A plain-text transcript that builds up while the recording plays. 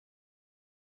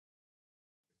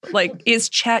Like, is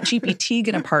ChatGPT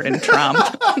going to pardon Trump?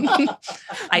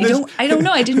 I don't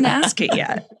know. I didn't ask it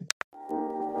yet.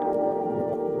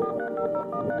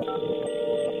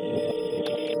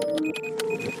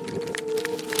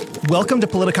 Welcome to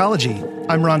Politicology.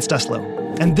 I'm Ron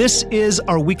Steslow, and this is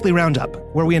our weekly roundup,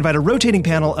 where we invite a rotating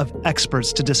panel of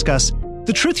experts to discuss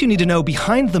the truth you need to know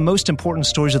behind the most important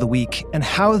stories of the week and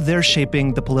how they're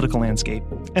shaping the political landscape.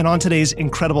 And on today's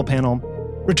incredible panel,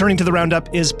 returning to the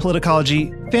roundup is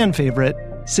Politicology fan favorite,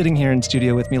 sitting here in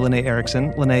studio with me, Lene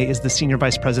Erickson. Lene is the Senior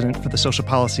Vice President for the Social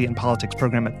Policy and Politics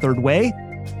Program at Third Way.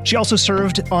 She also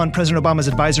served on President Obama's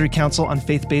Advisory Council on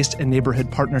Faith-Based and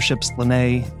Neighborhood Partnerships.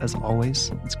 Lene, as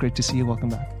always, it's great to see you. Welcome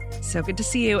back. So good to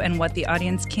see you. And what the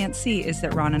audience can't see is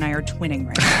that Ron and I are twinning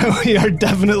right now. We are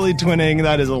definitely twinning.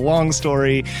 That is a long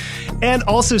story. And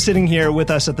also sitting here with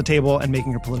us at the table and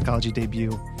making her Politicology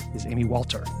debut is Amy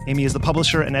Walter. Amy is the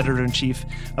publisher and editor-in-chief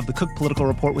of the Cook Political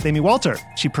Report with Amy Walter.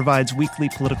 She provides weekly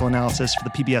political analysis for the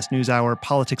PBS NewsHour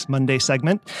Politics Monday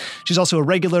segment. She's also a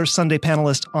regular Sunday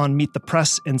panelist on Meet the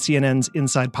Press and CNN's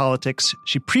Inside Politics.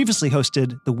 She previously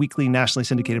hosted the weekly nationally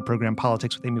syndicated program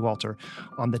Politics with Amy Walter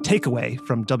on The Takeaway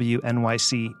from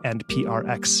WNYC and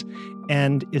PRX,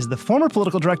 and is the former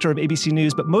political director of ABC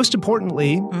News. But most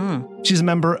importantly, she's a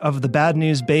member of the Bad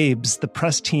News Babes, the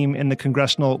press team in the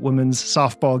Congressional Women's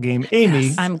Softball game. Amy.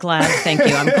 Yes, I'm glad. Thank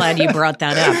you. I'm glad you brought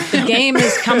that up. The game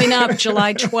is coming up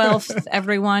July 12th.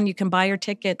 Everyone, you can buy your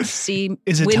tickets, see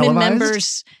is it women televised?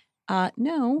 members.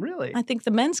 No. Really? I think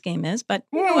the men's game is, but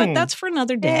you know what? That's for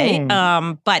another day.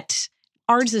 But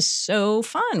ours is so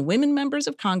fun. Women members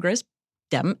of Congress,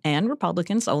 Dem and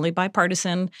Republicans, only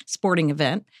bipartisan sporting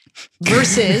event,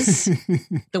 versus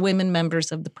the women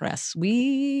members of the press.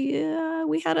 We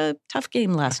had a tough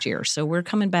game last year, so we're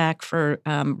coming back for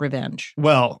revenge.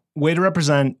 Well, way to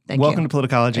represent. Thank Welcome you. to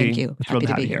Politicology. Thank you. We're thrilled Happy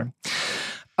to have be you here.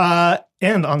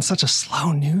 And on such a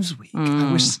slow news week.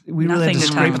 I wish we really had Nothing to to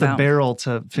scrape talk the about. barrel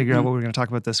to figure out what we're going to talk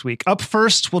about this week. Up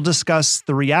first, we'll discuss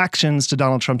the reactions to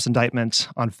Donald Trump's indictment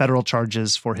on federal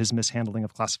charges for his mishandling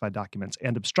of classified documents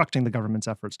and obstructing the government's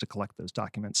efforts to collect those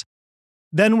documents.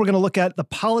 Then we're going to look at the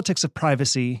politics of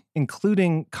privacy,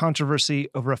 including controversy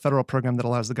over a federal program that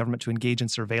allows the government to engage in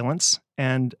surveillance,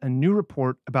 and a new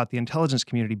report about the intelligence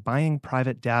community buying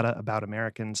private data about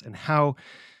Americans and how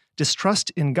distrust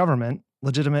in government,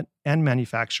 legitimate and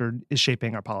manufactured, is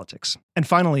shaping our politics. And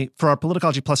finally, for our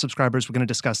Politicology Plus subscribers, we're going to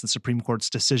discuss the Supreme Court's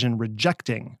decision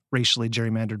rejecting racially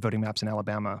gerrymandered voting maps in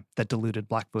Alabama that diluted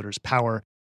Black voters' power.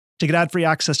 To get ad-free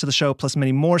access to the show, plus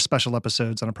many more special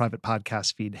episodes on a private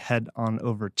podcast feed, head on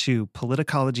over to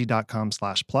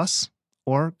politicology.com/plus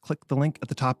or click the link at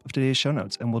the top of today's show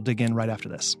notes, and we'll dig in right after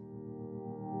this.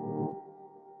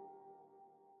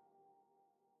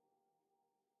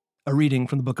 A reading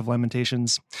from the Book of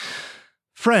Lamentations.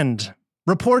 Friend,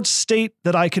 reports state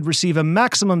that I could receive a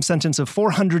maximum sentence of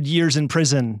 400 years in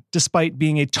prison, despite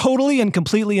being a totally and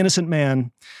completely innocent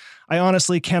man. I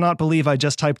honestly cannot believe I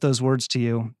just typed those words to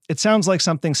you. It sounds like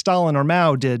something Stalin or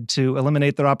Mao did to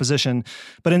eliminate their opposition,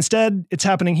 but instead, it's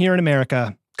happening here in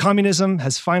America. Communism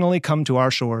has finally come to our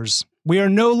shores. We are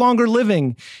no longer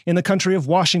living in the country of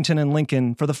Washington and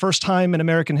Lincoln. For the first time in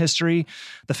American history,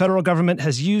 the federal government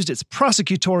has used its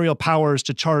prosecutorial powers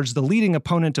to charge the leading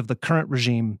opponent of the current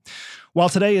regime. While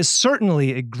today is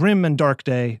certainly a grim and dark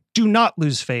day, do not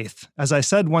lose faith. As I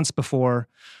said once before,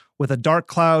 with a dark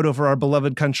cloud over our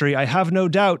beloved country, I have no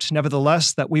doubt,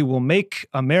 nevertheless, that we will make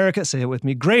America, say it with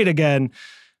me, great again.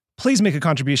 Please make a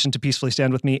contribution to Peacefully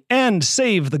Stand With Me and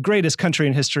save the greatest country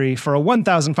in history for a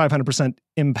 1,500%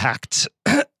 impact.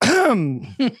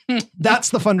 That's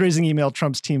the fundraising email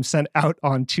Trump's team sent out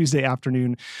on Tuesday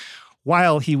afternoon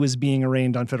while he was being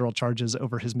arraigned on federal charges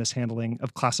over his mishandling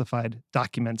of classified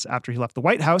documents after he left the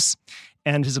White House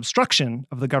and his obstruction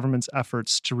of the government's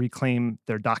efforts to reclaim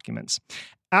their documents.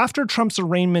 After Trump's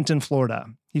arraignment in Florida,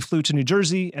 he flew to New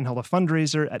Jersey and held a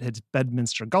fundraiser at his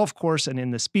Bedminster golf course. And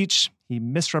in the speech, he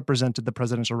misrepresented the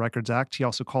Presidential Records Act. He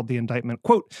also called the indictment,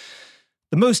 quote,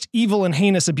 the most evil and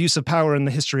heinous abuse of power in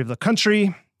the history of the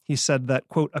country. He said that,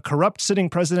 quote, a corrupt sitting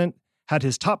president had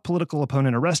his top political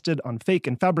opponent arrested on fake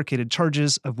and fabricated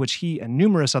charges of which he and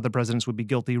numerous other presidents would be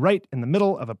guilty right in the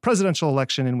middle of a presidential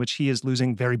election in which he is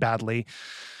losing very badly.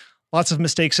 Lots of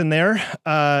mistakes in there.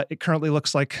 It currently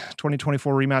looks like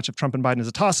 2024 rematch of Trump and Biden is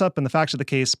a toss-up, and the facts of the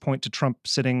case point to Trump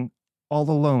sitting all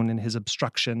alone in his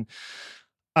obstruction.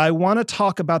 I want to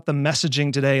talk about the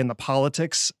messaging today and the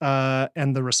politics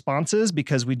and the responses,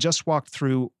 because we just walked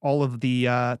through all of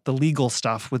the legal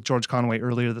stuff with George Conway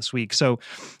earlier this week. So,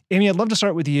 Amy, I'd love to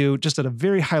start with you just at a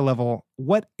very high level.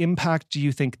 What impact do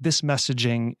you think this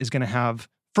messaging is going to have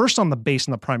first on the base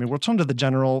and the primary. We'll turn to the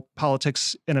general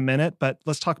politics in a minute, but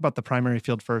let's talk about the primary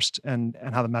field first and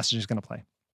how the message is going to play.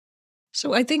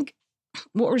 So I think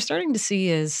what we're starting to see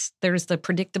is there's the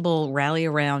predictable rally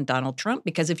around Donald Trump,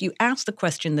 because if you ask the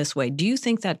question this way, do you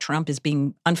think that Trump is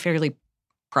being unfairly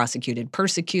prosecuted,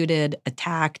 persecuted,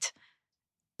 attacked?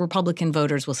 Republican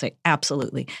voters will say,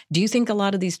 absolutely. Do you think a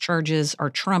lot of these charges are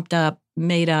trumped up,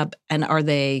 made up, and are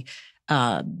they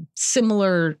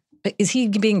similar? Is he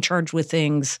being charged with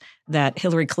things that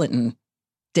Hillary Clinton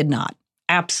did not?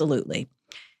 Absolutely.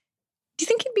 Do you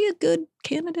think he'd be a good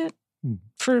candidate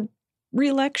for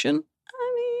re-election?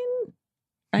 I mean,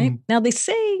 right? Now, they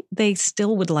say they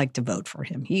still would like to vote for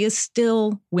him. He is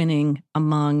still winning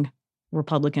among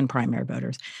Republican primary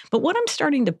voters. But what I'm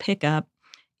starting to pick up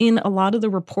in a lot of the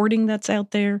reporting that's out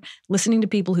there, listening to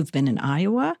people who've been in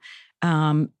Iowa,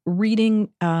 reading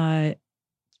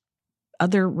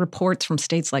other reports from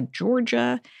states like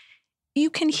Georgia,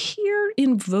 you can hear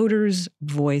in voters'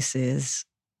 voices,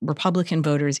 Republican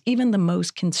voters, even the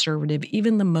most conservative,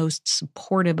 even the most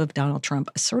supportive of Donald Trump,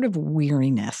 a sort of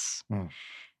weariness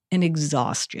and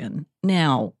exhaustion.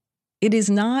 Now, it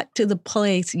is not to the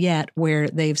place yet where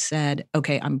they've said,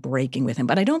 okay, I'm breaking with him.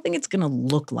 But I don't think it's going to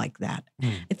look like that.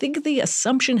 I think the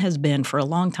assumption has been for a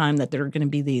long time that there are going to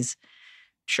be these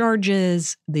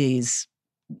charges, these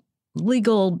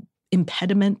legal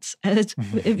impediments,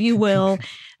 if you will,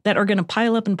 that are going to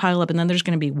pile up. And then there's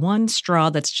going to be one straw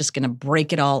that's just going to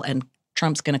break it all and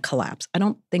Trump's going to collapse. I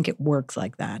don't think it works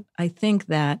like that. I think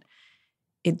that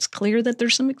it's clear that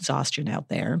there's some exhaustion out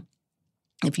there.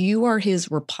 If you are his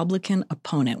Republican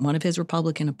opponent, one of his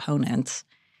Republican opponents,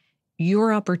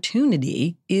 your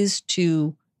opportunity is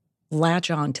to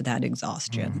latch on to that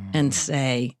exhaustion and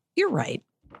say, you're right.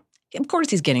 Of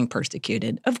course he's getting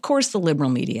persecuted. Of course the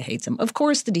liberal media hates him. Of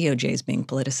course the DOJ is being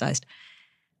politicized.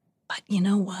 But you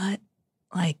know what?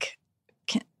 Like,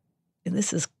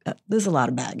 this is a lot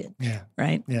of baggage,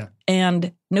 right? Yeah.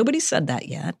 And nobody said that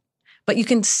yet. But you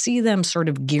can see them sort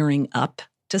of gearing up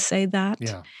to say that.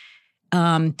 Yeah.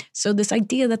 So this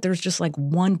idea that there's just like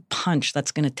one punch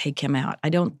that's going to take him out, I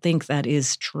don't think that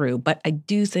is true. But I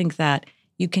do think that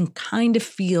you can kind of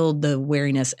feel the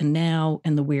weariness and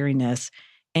the weariness.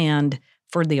 And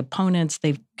for the opponents,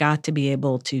 they've got to be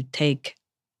able to take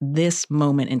this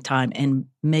moment in time and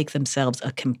make themselves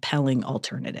a compelling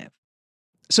alternative.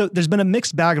 So there's been a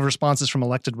mixed bag of responses from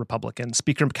elected Republicans.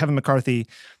 Speaker Kevin McCarthy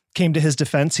came to his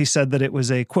defense. He said that it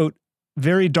was a, quote,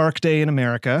 very dark day in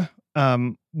America.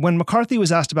 When McCarthy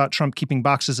was asked about Trump keeping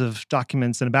boxes of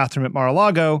documents in a bathroom at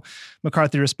Mar-a-Lago,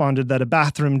 McCarthy responded that a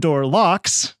bathroom door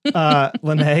locks,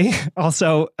 Lene.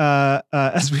 Also,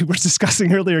 as we were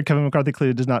discussing earlier, Kevin McCarthy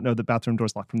clearly does not know that bathroom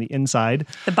doors lock from the inside.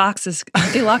 The boxes,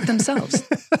 they lock themselves.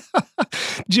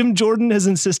 Jim Jordan has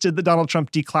insisted that Donald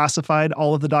Trump declassified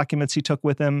all of the documents he took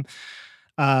with him.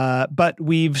 But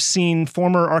we've seen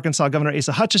former Arkansas Governor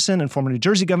Asa Hutchinson and former New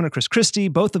Jersey Governor Chris Christie,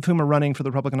 both of whom are running for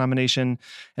the Republican nomination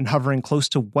and hovering close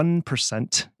to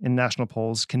 1% in national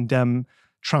polls, condemn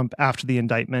Trump after the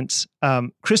indictment.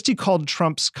 Christie called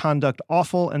Trump's conduct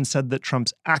awful and said that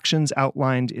Trump's actions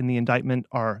outlined in the indictment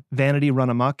are vanity run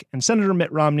amok. And Senator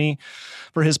Mitt Romney,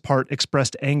 for his part,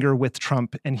 expressed anger with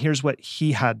Trump. And here's what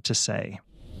he had to say.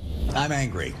 I'm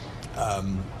angry.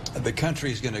 The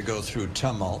country is going to go through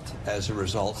tumult as a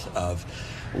result of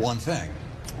one thing.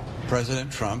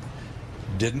 President Trump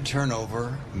didn't turn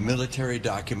over military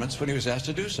documents when he was asked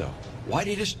to do so. Why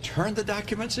did he just turn the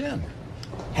documents in?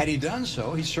 Had he done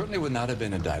so, he certainly would not have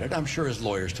been indicted. I'm sure his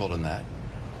lawyers told him that.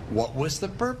 What was the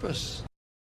purpose?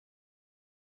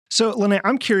 So, Lene,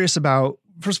 I'm curious about,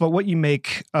 first of all, what you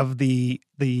make of the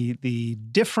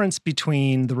difference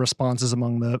between the responses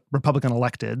among the Republican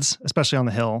electeds, especially on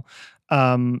the Hill,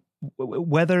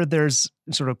 whether there's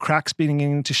sort of cracks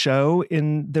beginning to show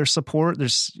in their support.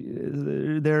 There's,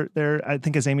 I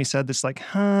think, as Amy said, this like,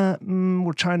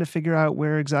 we're trying to figure out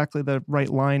where exactly the right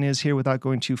line is here without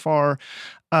going too far.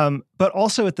 But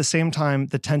also at the same time,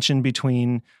 the tension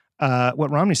between what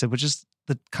Romney said, which is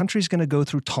the country's going to go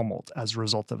through tumult as a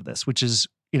result of this, which is,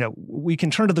 we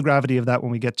can turn to the gravity of that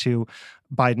when we get to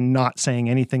Biden not saying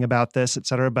anything about this, et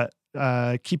cetera. But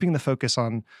keeping the focus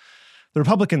on the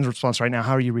Republicans' response right now,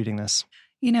 how are you reading this?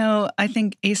 I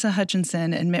think Asa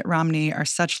Hutchinson and Mitt Romney are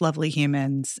such lovely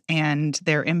humans, and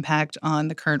their impact on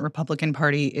the current Republican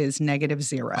Party is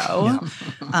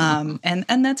 -0.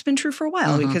 And that's been true for a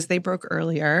while because they broke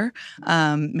earlier,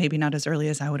 maybe not as early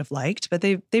as I would have liked, but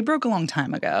they broke a long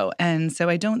time ago. And so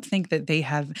I don't think that they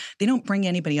don't bring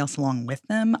anybody else along with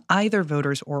them, either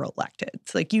voters or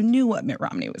electeds. Like, you knew what Mitt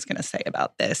Romney was going to say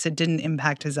about this. It didn't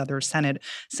impact his other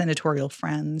senatorial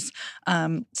friends.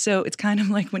 So it's kind of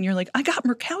like when you're like, I got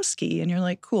Murkowski. And you're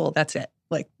like, cool, that's it.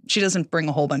 Like, she doesn't bring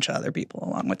a whole bunch of other people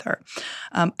along with her.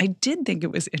 I did think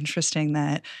it was interesting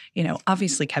that,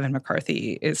 obviously Kevin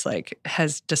McCarthy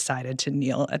has decided to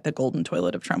kneel at the golden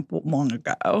toilet of Trump long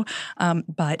ago.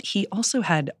 But he also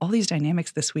had all these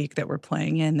dynamics this week that were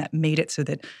playing in that made it so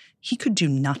that he could do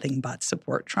nothing but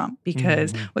support Trump,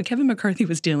 because what Kevin McCarthy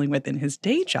was dealing with in his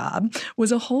day job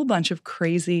was a whole bunch of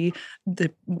crazy,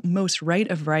 the most right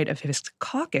of his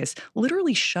caucus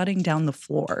literally shutting down the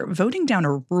floor, voting down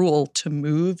a rule to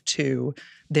move to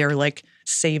their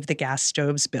save the gas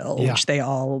stoves bill, which they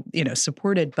all,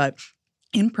 supported, but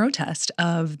in protest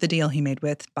of the deal he made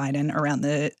with Biden around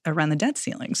the debt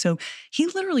ceiling. So he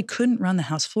literally couldn't run the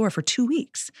House floor for 2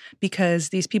 weeks because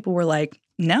these people were like,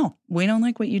 no, we don't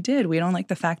like what you did. We don't like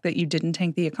the fact that you didn't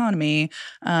tank the economy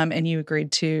and you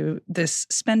agreed to this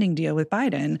spending deal with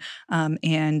Biden,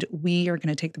 and we are going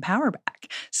to take the power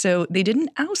back. So they didn't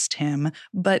oust him,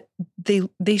 but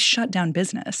they shut down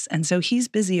business. And so he's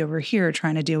busy over here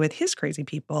trying to deal with his crazy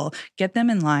people, get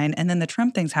them in line, and then the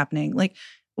Trump thing's happening.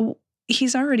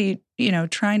 He's already,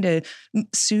 trying to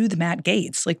soothe Matt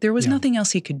Gaetz. There was nothing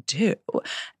else he could do.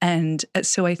 And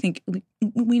so I think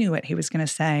we knew what he was going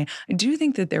to say. I do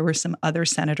think that there were some other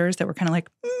senators that were kind of like,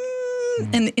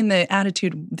 in the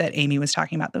attitude that Amy was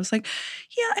talking about, that was like,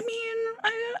 yeah, I mean,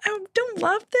 I don't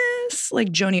love this.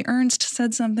 Joni Ernst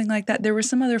said something like that. There were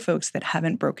some other folks that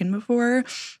haven't broken before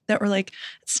that were like,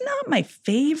 it's not my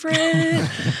favorite.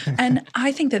 And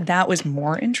I think that was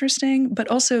more interesting, but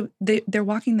also they're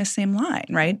walking the same line,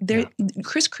 right?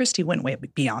 Chris Christie went way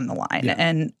beyond the line. Yeah.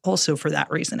 And also for that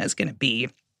reason is going to be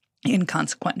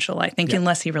inconsequential, I think,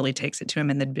 unless he really takes it to him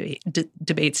in the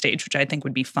debate stage, which I think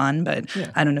would be fun, but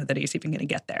I don't know that he's even going to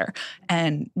get there.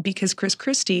 And because Chris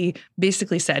Christie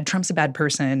basically said, Trump's a bad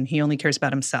person, he only cares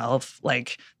about himself,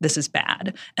 this is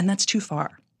bad. And that's too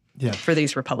far for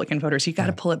these Republican voters. You got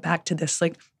to pull it back to this,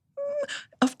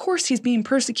 of course he's being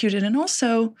persecuted, and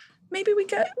also maybe we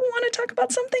want to talk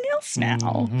about something else now.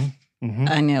 Mm-hmm. Mm-hmm.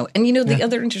 I know. And the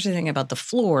other interesting thing about the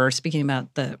floor, speaking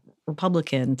about the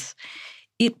Republicans,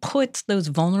 it puts those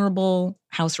vulnerable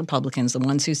House Republicans, the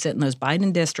ones who sit in those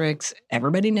Biden districts,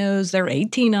 everybody knows there are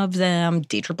 18 of them,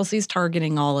 DCCC is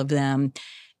targeting all of them,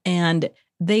 and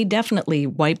they definitely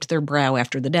wiped their brow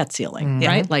after the debt ceiling,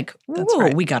 right? Whoa,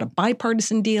 we got a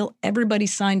bipartisan deal, everybody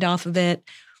signed off of it,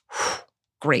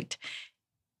 great.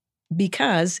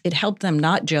 Because it helped them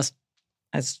not just,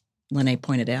 as Lene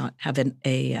pointed out, have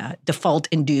a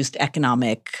default-induced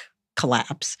economic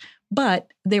collapse,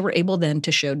 but they were able then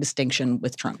to show distinction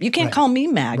with Trump. You can't call me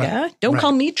MAGA. Right. Don't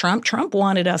call me Trump. Trump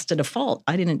wanted us to default.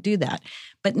 I didn't do that.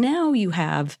 But now you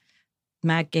have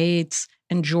Matt Gaetz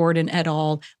and Jordan et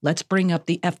al. Let's bring up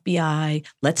the FBI.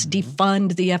 Let's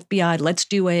defund the FBI. Let's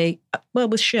do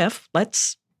with Schiff,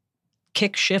 let's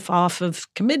kick Schiff off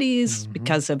of committees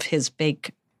because of his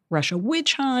fake Russia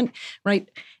witch hunt, right?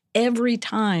 Every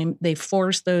time they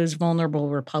force those vulnerable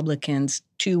Republicans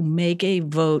to make a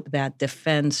vote that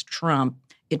defends Trump,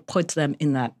 it puts them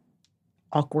in that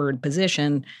awkward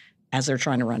position as they're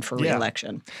trying to run for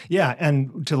re-election. Yeah,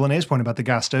 and to Lene's point about the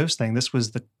gas stoves thing, this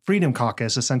was the Freedom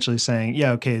Caucus essentially saying,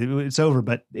 yeah, okay, it's over,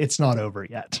 but it's not over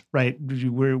yet, right?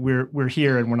 We're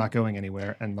here and we're not going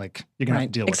anywhere, and you're going to have to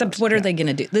deal with it. Except what are they going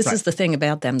to do? This is the thing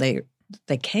about them. They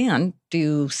can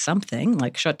do something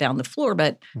like shut down the floor,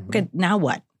 but okay, now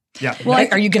what? Yeah. Well,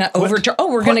 are you going to overturn?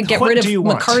 Oh, we're going to get rid of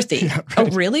McCarthy. Yeah, right. Oh,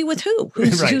 really? With who?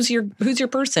 Who's your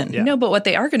person? Yeah. No, but what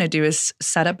they are going to do is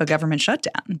set up a government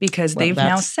shutdown, because they've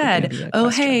now said, "Oh,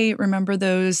 hey, remember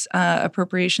those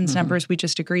appropriations numbers we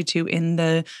just agreed to in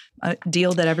the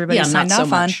deal that everybody signed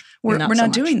off on? We're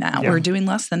not doing that. Yeah. We're doing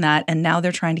less than that." And now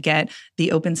they're trying to get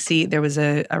the open seat. There was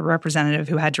a representative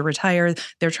who had to retire.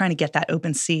 They're trying to get that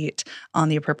open seat on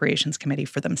the Appropriations Committee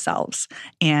for themselves.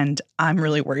 And I'm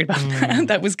really worried about that.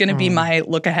 That was going to be my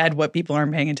look ahead, what people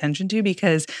aren't paying attention to,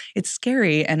 because it's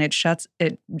scary and it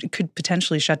could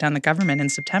potentially shut down the government in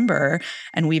September.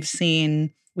 And we've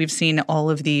seen all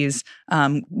of these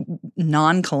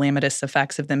non-calamitous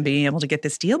effects of them being able to get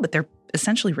this deal, but they're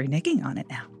essentially reneging on it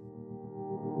now.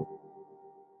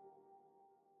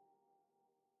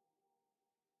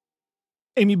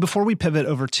 Amy, before we pivot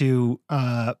over to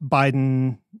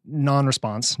Biden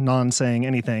non-saying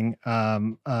anything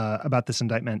about this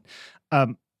indictment,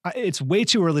 it's way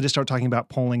too early to start talking about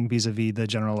polling vis-a-vis the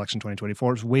general election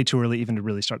 2024. It's way too early even to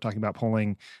really start talking about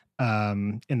polling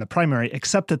in the primary,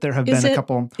 except that there have been a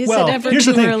couple. Here's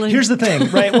the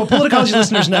thing, right? Well, politicology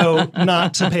listeners know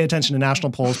not to pay attention to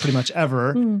national polls pretty much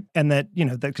ever, and that,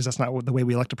 because that's not the way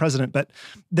we elect a president. But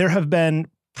there have been,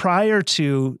 prior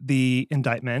to the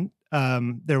indictment,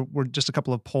 There were just a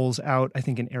couple of polls out, I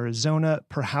think in Arizona,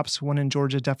 perhaps one in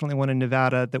Georgia, definitely one in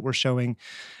Nevada, that were showing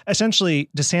essentially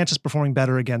DeSantis performing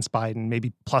better against Biden,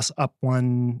 maybe plus up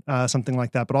one, something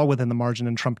like that, but all within the margin,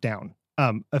 and Trump down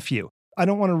a few. I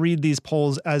don't want to read these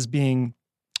polls as being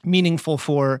meaningful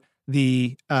for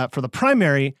the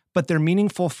primary, but they're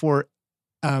meaningful for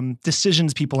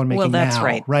decisions people are making. Well, that's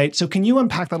now, right. So can you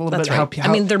unpack that a little bit? Right. I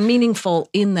mean, they're meaningful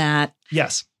in that.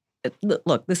 Yes.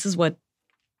 Look, this is what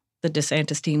the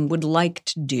DeSantis team would like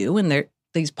to do, and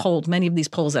these polls, many of these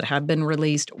polls that have been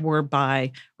released, were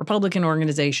by Republican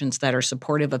organizations that are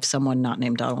supportive of someone not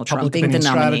named Donald Trump being the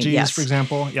nominee. Yes, for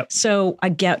example. Yep. So I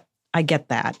get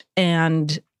that,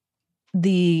 and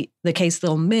the case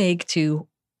they'll make to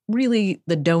really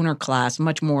the donor class,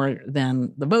 much more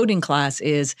than the voting class,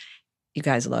 is, you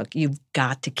guys, look, you've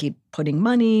got to keep putting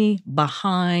money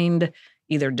behind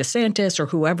either DeSantis or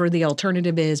whoever the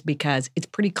alternative is, because it's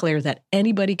pretty clear that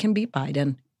anybody can beat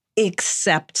Biden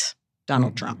except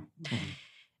Donald Trump.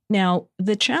 Now,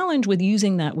 the challenge with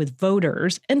using that with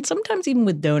voters, and sometimes even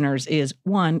with donors, is,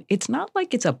 one, it's not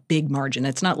like it's a big margin.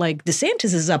 It's not like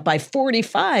DeSantis is up by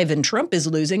 45 and Trump is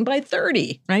losing by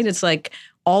 30, right? It's like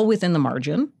all within the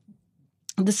margin.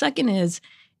 The second is,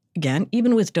 again,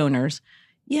 even with donors,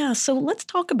 yeah, so let's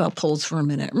talk about polls for a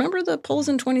minute. Remember the polls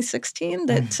in 2016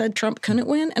 that said Trump couldn't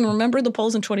win? And remember the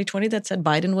polls in 2020 that said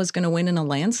Biden was going to win in a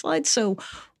landslide? So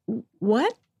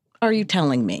what are you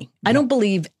telling me? I don't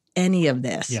believe any of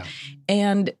this. Yeah.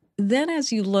 And then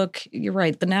as you look, you're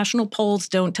right, the national polls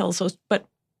don't tell us, but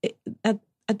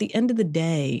at the end of the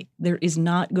day, there is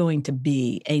not going to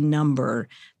be a number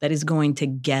that is going to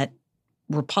get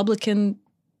Republican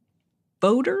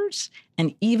voters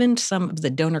and even some of the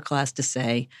donor class to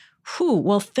say,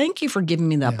 well, thank you for giving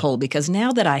me that poll, because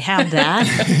now that I have that,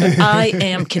 I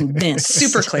am convinced.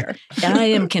 Super clear. I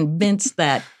am convinced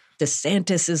that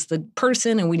DeSantis is the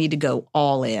person and we need to go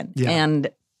all in. Yeah.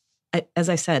 And as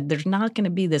I said, there's not going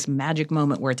to be this magic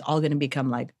moment where it's all going to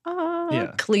become like,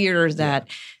 clear that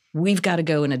we've got to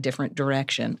go in a different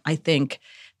direction. I think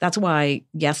that's why,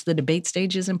 yes, the debate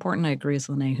stage is important. I agree with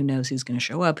Lene, who knows who's going to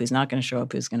show up, who's not going to show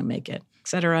up, who's going to make it, et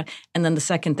cetera. And then the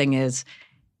second thing is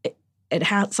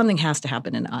something has to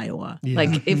happen in Iowa. Yeah.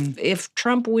 Like if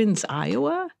Trump wins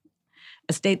Iowa,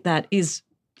 a state that is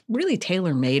really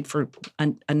tailor-made for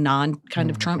a non-kind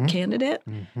of Trump candidate,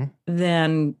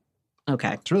 then,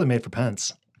 okay. It's really made for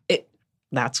Pence.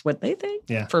 That's what they think,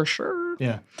 for sure.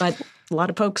 Yeah. But a lot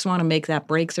of folks want to make that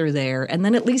breakthrough there. And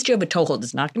then at least you have a toehold.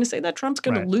 It's not going to say that Trump's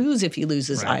going to lose if he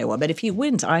loses Iowa. But if he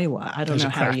wins Iowa, I don't know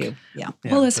how you. Yeah.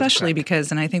 Well, especially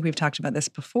because, and I think we've talked about this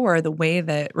before, the way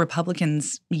that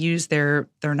Republicans use their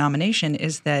nomination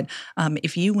is that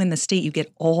if you win the state, you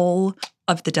get all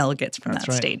of the delegates from that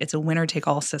state. It's a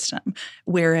winner-take-all system.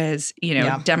 Whereas,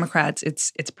 Democrats,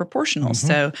 it's proportional.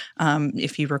 So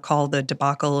if you recall the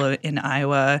debacle in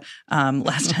Iowa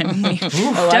last time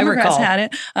Democrats had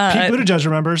it. Pete Buttigieg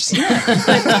remembers.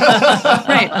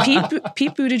 Right.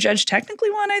 Pete Buttigieg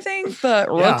technically won, I think,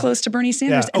 but real close to Bernie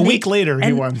Sanders. Yeah. A week later,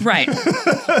 he won. Right.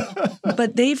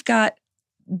 But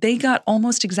they got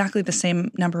almost exactly the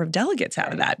same number of delegates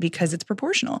out of that because it's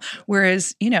proportional.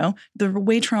 Whereas, the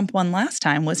way Trump won last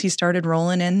time was he started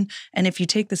rolling in, and if you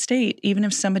take the state, even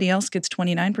if somebody else gets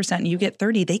 29% and you get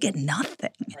 30%, they get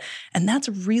nothing. And that's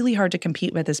really hard to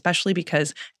compete with, especially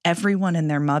because everyone and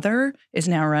their mother is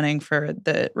now running for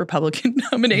the Republican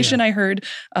nomination. Yeah. I heard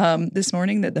this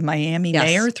morning that the Miami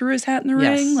mayor threw his hat in the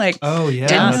ring. Like, didn't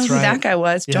know who that guy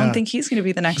was. Yeah. Don't think he's going to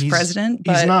be the next president.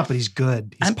 He's not, but he's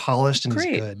good. He's polished and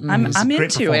he's good. I'm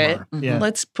into it. Yeah.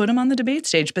 Let's put him on the debate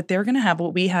stage. But they're going to have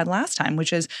what we had last time,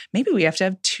 which is maybe we have to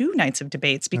have 2 nights of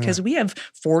debates because we have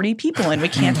 40 people and we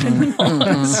can't fit them all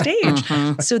on the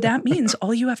stage. So that means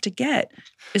all you have to get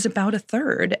is about a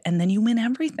third, and then you win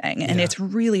everything. And it's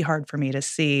really hard for me to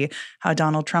see how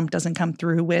Donald Trump doesn't come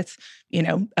through with,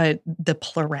 the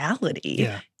plurality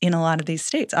in a lot of these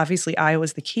states. Obviously,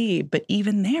 Iowa's the key, but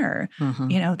even there,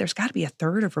 there's got to be a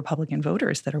third of Republican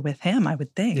voters that are with him, I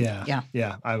would think.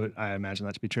 Yeah. I imagine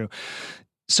that to be true.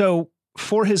 So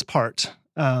for his part,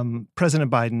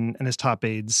 President Biden and his top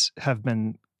aides have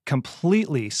been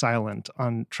completely silent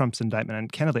on Trump's indictment.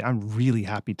 And candidly, I'm really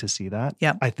happy to see that.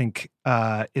 Yep. I think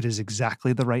it is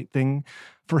exactly the right thing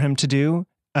for him to do.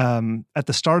 At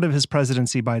the start of his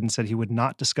presidency, Biden said he would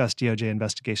not discuss DOJ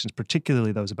investigations,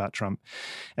 particularly those about Trump.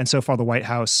 And so far, the White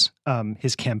House,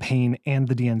 his campaign, and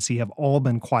the DNC have all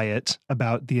been quiet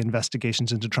about the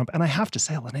investigations into Trump. And I have to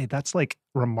say, Lene, that's like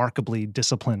remarkably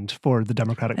disciplined for the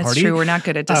Democratic Party. That's true. We're not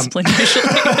good at discipline usually.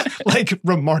 Like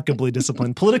remarkably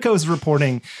disciplined. Politico is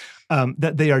reporting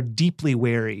that they are deeply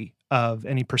wary of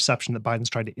any perception that Biden's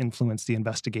tried to influence the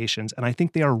investigations. And I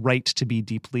think they are right to be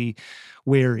deeply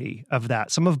wary of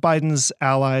that. Some of Biden's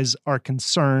allies are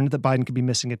concerned that Biden could be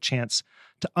missing a chance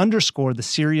to underscore the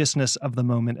seriousness of the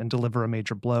moment and deliver a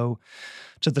major blow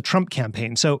to the Trump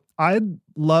campaign. So I'd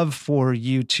love for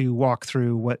you to walk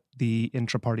through what the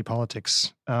intra-party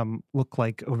politics look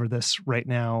like over this right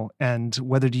now, and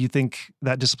whether do you think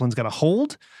that discipline's going to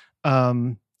hold,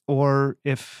 or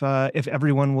if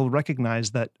everyone will recognize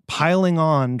that piling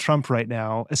on Trump right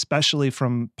now, especially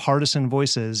from partisan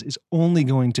voices, is only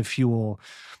going to fuel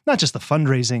not just the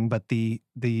fundraising, but the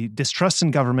distrust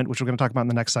in government, which we're going to talk about in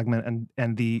the next segment,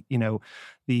 and the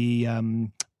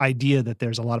idea that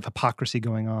there's a lot of hypocrisy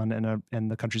going on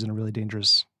and the country's in a really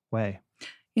dangerous way.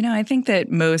 I think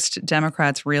that most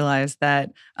Democrats realize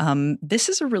that this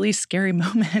is a really scary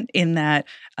moment in that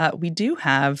we do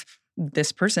have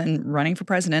this person running for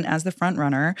president as the front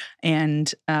runner,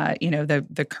 and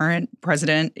the current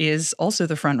president is also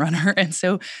the front runner, and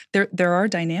so there are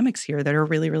dynamics here that are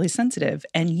really, really sensitive,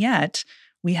 and yet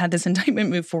we had this indictment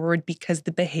move forward because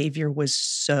the behavior was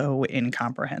so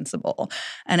incomprehensible.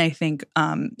 And I think,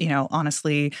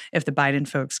 honestly, if the Biden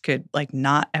folks could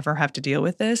not ever have to deal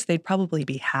with this, they'd probably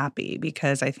be happy,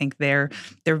 because I think they're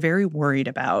very worried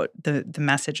about the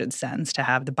message it sends to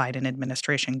have the Biden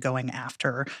administration going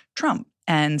after Trump.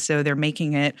 And so they're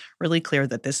making it really clear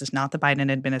that this is not the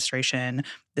Biden administration.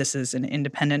 This is an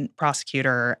independent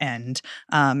prosecutor, and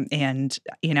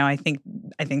I think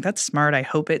that's smart. I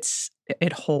hope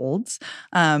it holds,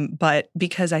 but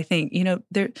because I think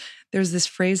there's this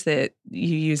phrase that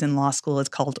you use in law school. It's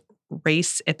called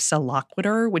res ipsa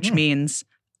loquitur, which means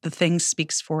the thing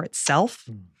speaks for itself.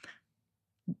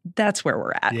 That's where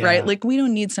we're at, right? We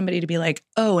don't need somebody to be like,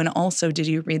 oh, and also, did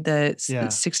you read the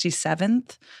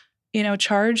 67th?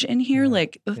 Charge in here,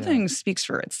 the thing speaks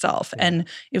for itself. Yeah. And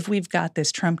if we've got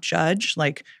this Trump judge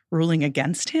ruling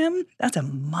against him, that's a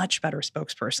much better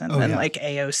spokesperson than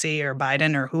AOC or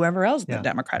Biden or whoever else in the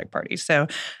Democratic Party. So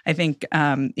I think,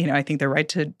 I think they're right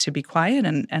to be quiet,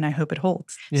 and I hope it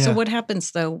holds. Yeah. So what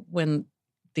happens though when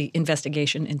the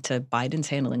investigation into Biden's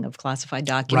handling of classified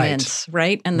documents,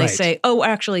 right? And they say, oh,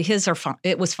 actually his are fine.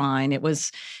 It was fine.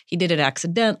 He did it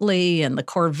accidentally, and the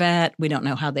Corvette, we don't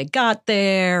know how they got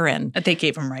there, and they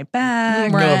gave him right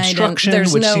back. No obstruction,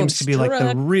 which seems to be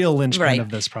the real linchpin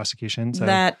of this prosecution. So.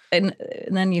 And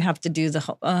then you have to do the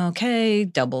whole,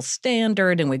 double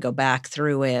standard, and we go back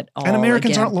through it all And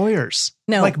Americans again. Aren't lawyers.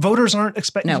 No. Voters aren't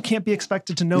expected. You can't be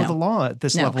expected to know the law at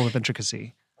this level of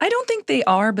intricacy. I don't think they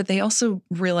are, but they also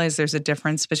realize there's a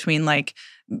difference between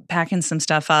packing some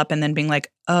stuff up and then being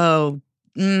like, oh,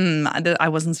 I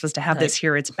wasn't supposed to have this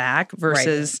here, it's back,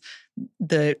 versus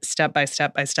the step by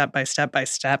step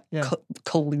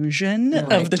collusion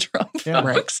of the Trump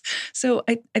folks. So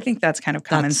I think that's kind of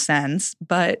common sense,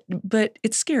 but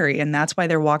it's scary, and that's why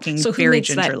they're walking very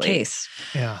gingerly. That case?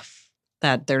 Yeah.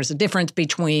 That there's a difference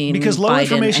between because low Biden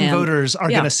information and, voters are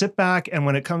going to sit back, and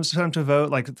when it comes time to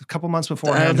vote, a couple months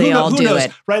beforehand, they all who do knows,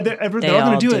 it. Right? They're all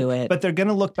going to do it, but they're going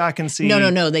to look back and see.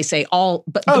 No. They say all,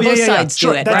 but both sides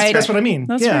do it, right? That's what I mean.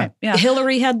 That's right. Yeah.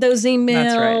 Hillary had those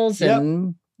emails,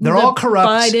 and they're all corrupt.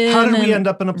 Biden How did we end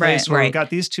up in a place where we've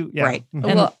got these two? Yeah. Right.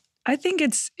 Mm-hmm. Well, I think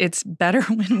it's better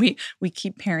when we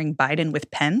keep pairing Biden with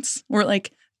Pence. We're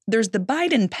there's the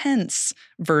Biden-Pence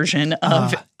version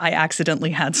of I accidentally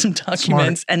had some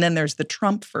documents, and then there's the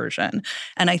Trump version.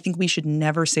 And I think we should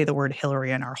never say the word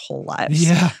Hillary in our whole lives.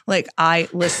 Yeah. I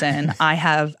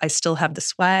still have the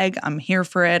swag. I'm here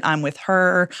for it. I'm with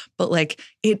her. But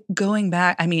it going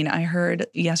back, I heard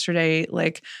yesterday,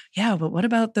 but what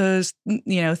about those,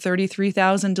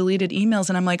 33,000 deleted emails?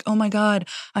 And I'm like, oh my God,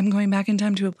 I'm going back in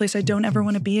time to a place I don't ever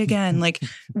want to be again.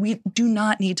 We do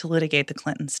not need to litigate the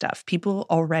Clinton stuff. People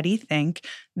already think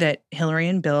that Hillary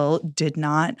and Bill did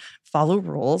not follow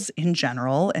rules in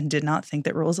general and did not think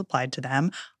that rules applied to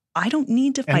them. I don't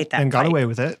need to fight that and got fight. away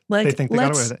with it. They think they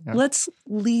got away with it. Yeah. Let's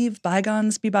leave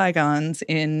bygones be bygones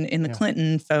in the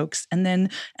Clinton folks. And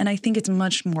I think it's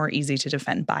much more easy to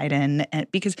defend Biden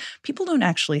because people don't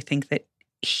actually think that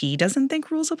he doesn't think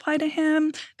rules apply to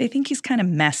him. They think he's kind of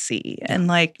messy and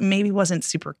maybe wasn't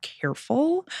super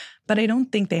careful, but I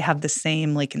don't think they have the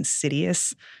same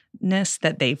insidiousness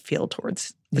that they feel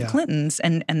towards the Clintons.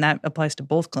 And that applies to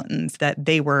both Clintons, that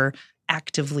they were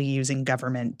actively using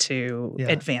government to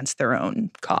advance their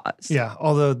own cause. Yeah,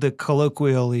 although the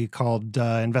colloquially called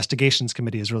Investigations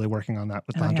Committee is really working on that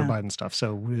with the Hunter Biden stuff.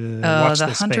 So watch the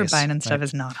this Hunter space. Biden stuff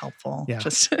is not helpful.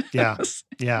 Yeah,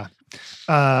 yeah.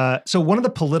 So one of the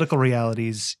political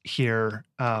realities here,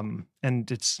 and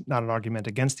it's not an argument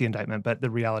against the indictment, but the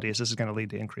reality is this is going to lead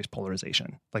to increased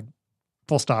polarization.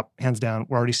 full stop, hands down.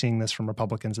 We're already seeing this from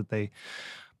Republicans that they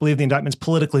believe the indictment's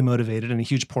politically motivated, and a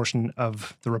huge portion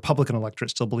of the Republican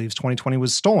electorate still believes 2020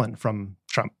 was stolen from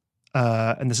Trump.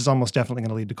 And this is almost definitely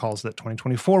going to lead to calls that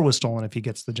 2024 was stolen if he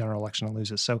gets the general election and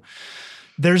loses. So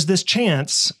there's this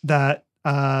chance that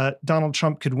Donald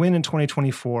Trump could win in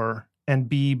 2024 and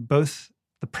be both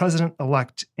the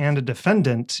president-elect and a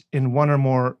defendant in one or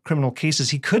more criminal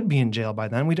cases. He could be in jail by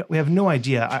then. We have no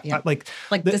idea.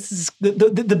 This is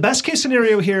the best case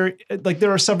scenario here. Like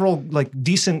there are several like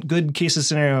decent, good cases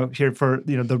scenario here for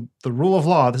the rule of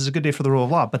law. This is a good day for the rule of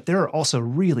law, but there are also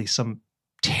really some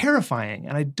terrifying,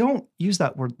 and I don't use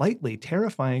that word lightly,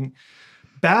 terrifying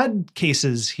bad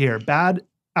cases here, bad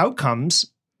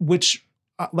outcomes, which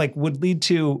would lead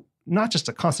to not just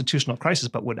a constitutional crisis,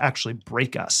 but would actually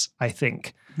break us, I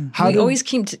think. We always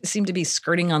seem to be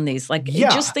skirting on these.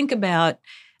 Just think about,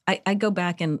 I go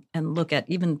back and look at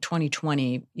even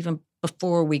 2020, even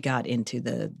before we got into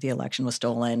the election was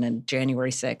stolen and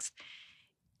January 6th,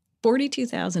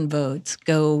 42,000 votes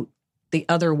go the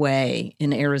other way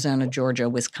in Arizona, Georgia,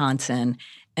 Wisconsin,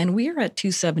 and we are at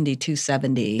 270,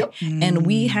 270. Yep. And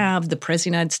we have the President of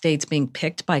the United States being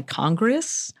picked by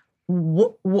Congress.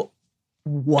 What?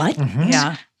 Mm-hmm.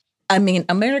 Yeah. I mean,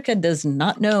 America does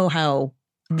not know how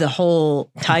the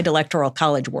whole tied electoral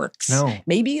college works. No.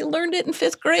 Maybe you learned it in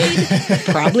 5th grade.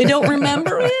 Probably don't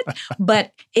remember it.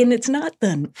 And it's not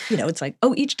it's like,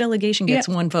 each delegation gets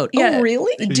one vote. Yeah. Oh,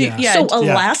 really? So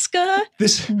Alaska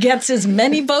gets as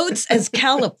many votes as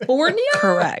California?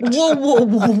 Correct. Whoa,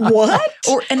 what?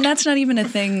 And that's not even a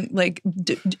thing. Like,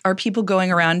 are people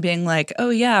going around being like, oh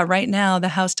yeah, right now the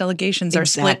House delegations are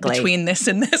split between this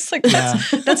and this? Like that's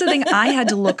the thing I had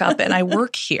to look up, and I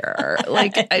work here.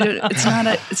 Like,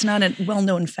 it's not a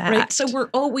well-known fact. Right.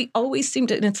 So we always seem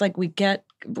to, and it's like we get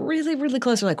really, really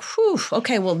close. We're like, whew,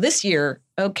 okay, well this year,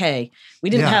 okay,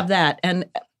 we didn't have that.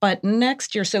 But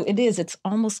next year, so it's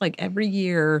almost like every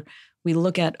year we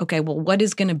look at, okay, well, what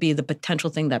is going to be the potential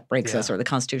thing that breaks us or the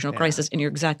constitutional crisis? And you're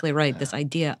exactly right. This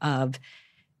idea of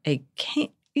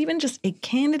even just a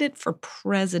candidate for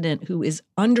president who is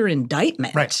under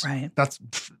indictment. Right. That's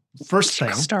first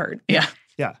thing. Start. Yeah.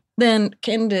 Then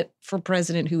candidate for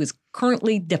president who is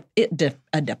currently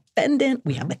a defendant.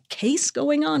 We have a case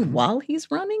going on while he's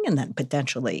running, and then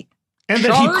potentially and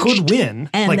charged, that he could win,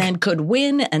 and then could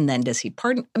win, and then does he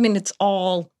pardon? I mean, it's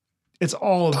all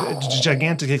a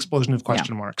gigantic explosion of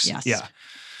question marks. Yes. Yeah.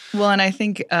 Well, and I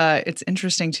think it's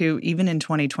interesting too, even in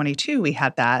 2022, we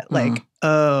had that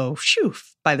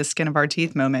by the skin of our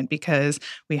teeth moment, because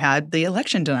we had the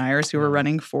election deniers who were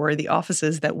running for the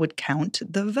offices that would count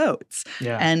the votes.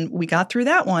 Yeah. And we got through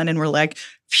that one and we're like,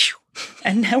 phew.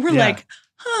 And now we're like,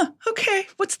 okay,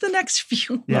 what's the next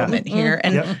moment here?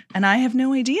 And I have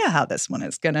no idea how this one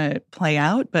is going to play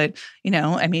out. But,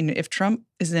 I mean, if Trump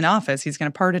is in office, he's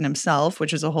going to pardon himself,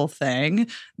 which is a whole thing.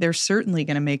 They're certainly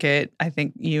going to make it, I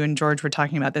think you and George were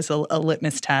talking about this, a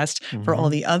litmus test for all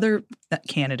the other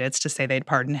candidates to say they'd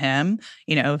pardon him.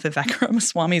 Vivek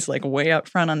Ramaswamy's like way up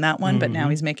front on that one, but now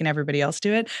he's making everybody else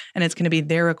do it. And it's going to be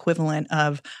their equivalent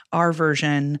of our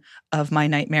version of my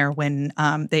nightmare when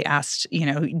they asked,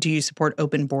 do you support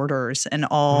open borders? And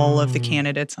all of the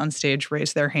candidates on stage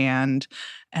raised their hand.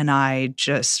 And I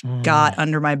just got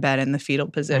under my bed in the fetal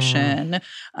position.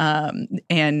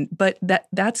 But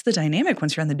that's the dynamic.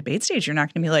 Once you're on the debate stage, you're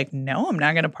not going to be like, no, I'm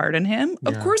not going to pardon him.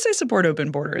 Of course I support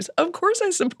open borders. Of course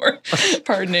I support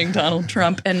pardoning Donald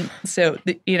Trump. And so,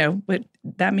 but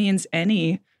that means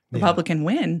any Republican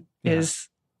win is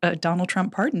a Donald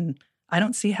Trump pardon. I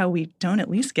don't see how we don't at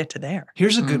least get to there.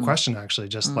 Here's a good question, actually,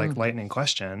 just like lightning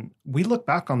question. We look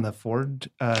back on the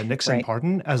Ford-Nixon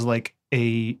pardon as like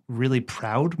a really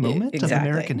proud moment of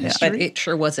American history. But it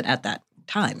sure wasn't at that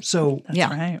time. So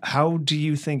right. How do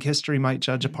you think history might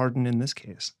judge a pardon in this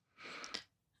case?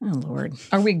 Oh, Lord.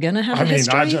 Are we going to have a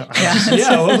history?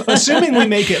 Assuming we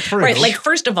make it through. Right. Like,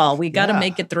 first of all, we got to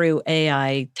make it through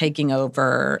AI taking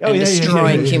over and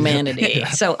destroying humanity. Yeah.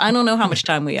 So I don't know how much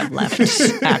time we have left,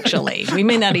 actually. We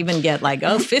may not even get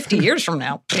 50 years from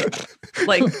now.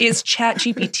 Is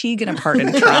ChatGPT going to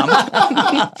pardon Trump?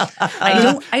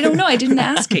 I don't know. I didn't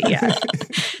ask it yet.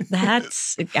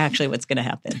 That's actually what's going to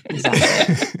happen.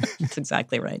 Exactly. That's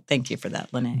exactly right. Thank you for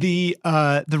that, Lene.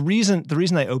 The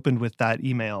reason I opened with that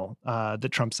email that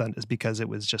Trump sent is because it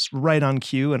was just right on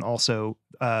cue. And also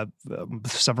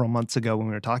several months ago when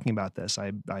we were talking about this,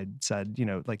 I said,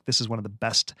 this is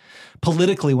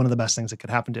politically one of the best things that could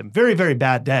happen to him. Very, very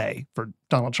bad day for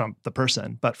Donald Trump, the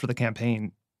person, but for the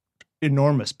campaign,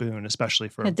 enormous boon, especially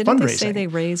for didn't fundraising. They say they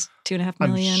raised $2.5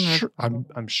 million?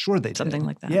 I'm sure they did. Something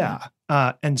like that. Yeah.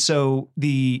 And so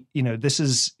this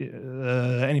is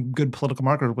any good political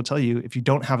marketer will tell you, if you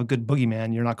don't have a good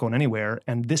boogeyman, you're not going anywhere.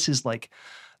 And this is like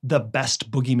the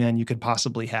best boogeyman you could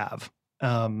possibly have.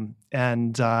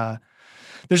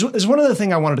 There's one other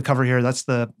thing I wanted to cover here. That's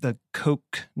the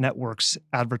Koch network's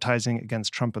advertising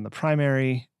against Trump in the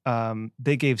primary.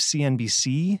 They gave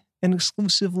CNBC an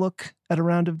exclusive look at a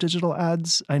round of digital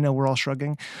ads. I know we're all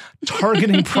shrugging.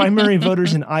 Targeting primary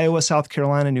voters in Iowa, South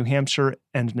Carolina, New Hampshire,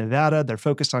 and Nevada. They're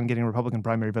focused on getting Republican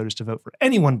primary voters to vote for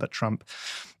anyone but Trump.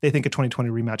 They think a 2020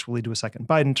 rematch will lead to a second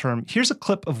Biden term. Here's a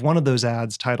clip of one of those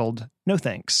ads titled, "No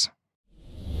Thanks."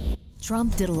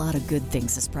 Trump did a lot of good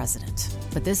things as president,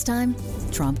 but this time,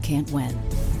 Trump can't win.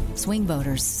 Swing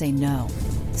voters say no.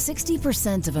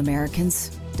 60% of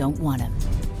Americans don't want him.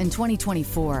 In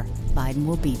 2024, Biden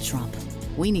will beat Trump.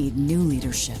 We need new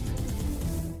leadership.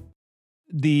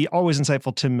 The always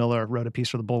insightful Tim Miller wrote a piece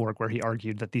for The Bulwark where he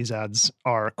argued that these ads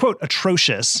are, quote,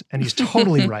 atrocious. And he's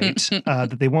totally right,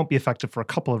 that they won't be effective for a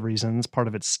couple of reasons. Part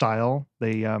of it's style.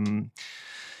 They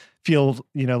feel,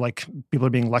 like people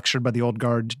are being lectured by the old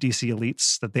guard DC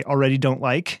elites that they already don't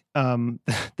like.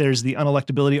 There's the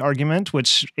unelectability argument,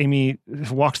 which Amy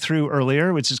walked through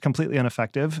earlier, which is completely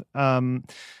ineffective.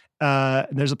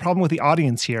 There's a problem with the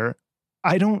audience here.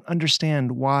 I don't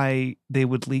understand why they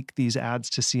would leak these ads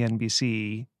to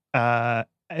CNBC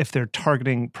if they're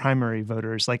targeting primary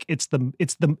voters. Like it's the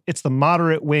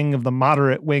moderate wing of the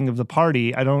moderate wing of the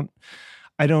party.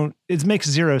 It makes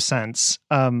zero sense.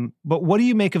 But what do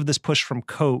you make of this push from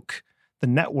Koch, the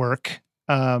network?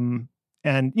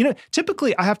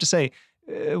 Typically I have to say,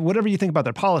 whatever you think about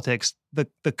their politics,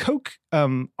 the Koch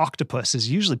octopus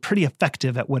is usually pretty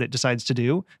effective at what it decides to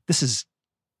do. This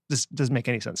doesn't make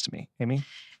any sense to me, Amy.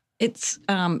 It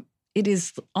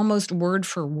is almost word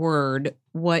for word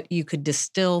what you could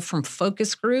distill from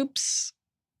focus groups,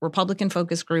 Republican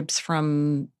focus groups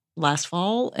from last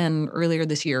fall and earlier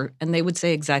this year. And they would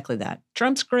say exactly that.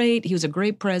 Trump's great. He was a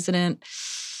great president.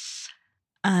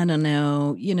 I don't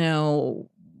know,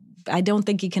 I don't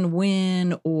think he can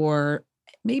win, or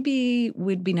maybe it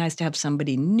would be nice to have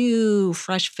somebody new,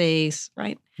 fresh face,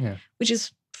 right? Yeah. Which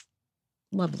is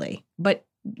lovely. But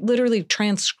literally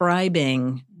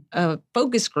transcribing a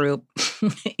focus group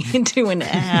into an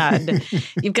ad,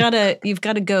 you've got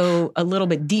to go a little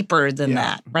bit deeper than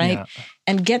that, right? Yeah.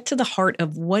 And get to the heart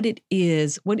of what it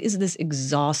is. What is this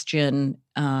exhaustion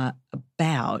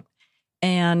about?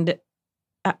 And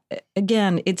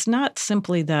again, it's not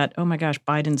simply that, oh my gosh,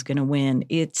 Biden's going to win.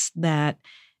 It's that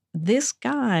this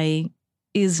guy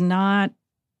is not.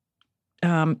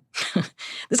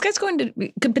 This guy's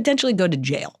could potentially go to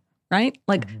jail. Right?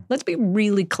 Like, let's be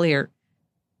really clear.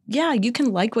 Yeah, you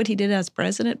can like what he did as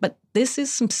president, but this is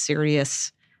some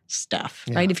serious stuff,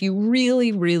 right? If you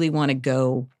really, really want to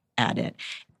go at it.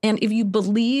 And if you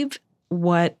believe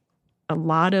what a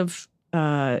lot of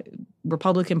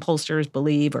Republican pollsters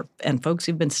believe, and folks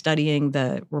who've been studying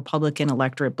the Republican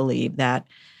electorate believe, that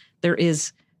there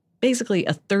is basically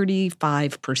a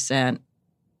 35%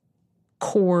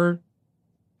 core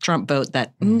Trump vote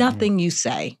that nothing you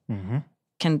say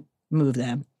can move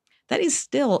them. That is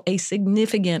still a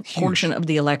significant portion of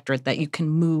the electorate that you can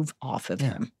move off of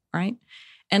him, right?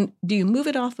 And do you move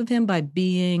it off of him by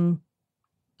being,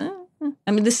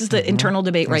 this is the internal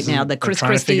debate right now, the Chris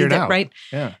Christie, right?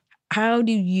 Yeah. How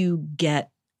do you get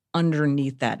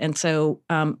underneath that? And so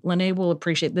Lene will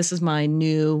appreciate, this is my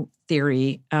new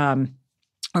theory, or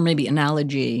maybe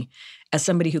analogy, as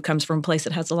somebody who comes from a place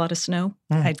that has a lot of snow.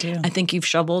 I do. I think you've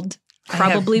shoveled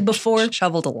probably before.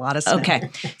 Shoveled a lot of snow. Okay.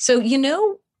 So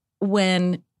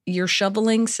when you're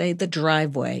shoveling, say, the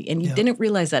driveway, and you didn't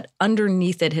realize that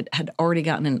underneath it had already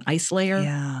gotten an ice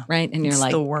layer, right? And you're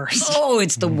like, the worst. Oh,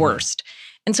 it's the worst.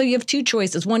 And so you have two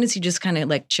choices. One is you just kind of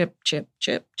like chip, chip,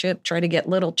 chip, chip, try to get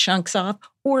little chunks off,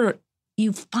 or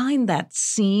you find that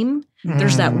seam.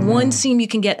 There's that one seam you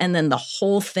can get, and then the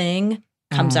whole thing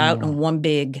comes out in one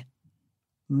big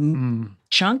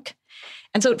chunk.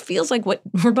 And so it feels like what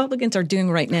Republicans are doing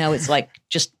right now is like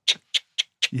just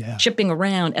chipping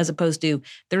around, as opposed to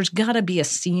there's got to be a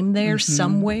seam there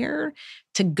somewhere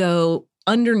to go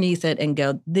underneath it and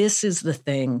go, this is the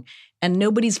thing. And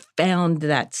nobody's found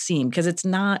that seam, because it's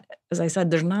not, as I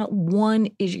said, there's not one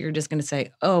issue you're just going to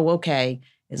say, oh, okay,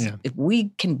 if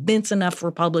we convince enough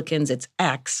Republicans it's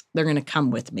X, they're going to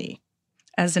come with me.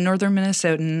 As a northern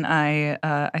Minnesotan,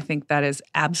 I think that is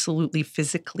absolutely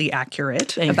physically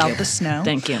accurate about the snow.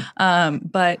 Thank you.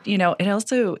 But it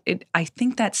also I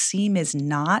think that seam is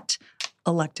not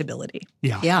electability.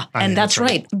 Yeah. And that's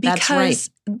right. Because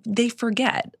they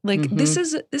forget. Like this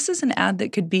is an ad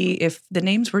that could be, if the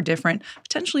names were different,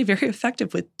 potentially very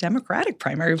effective with Democratic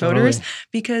primary voters.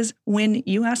 Because when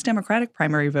you ask Democratic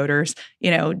primary voters,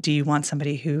 do you want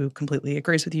somebody who completely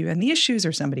agrees with you on the issues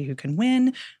or somebody who can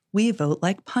win? We vote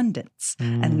like pundits.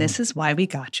 And this is why we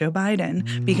got Joe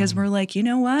Biden. Because we're like, you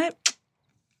know what?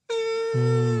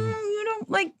 You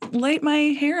don't light my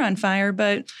hair on fire,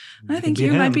 but I think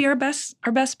you might be our best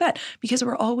bet, because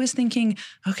we're always thinking,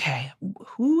 okay,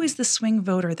 who is the swing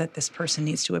voter that this person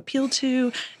needs to appeal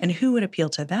to, and who would appeal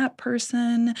to that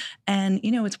person? And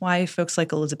it's why folks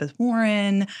like Elizabeth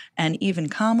Warren and even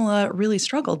Kamala really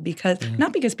struggled, because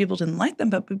not because people didn't like them,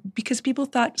 but because people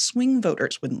thought swing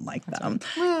voters wouldn't like them.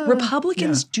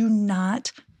 Republicans do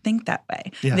not think that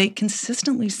way. They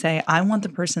consistently say, I want the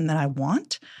person that I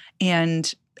want,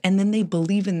 and then they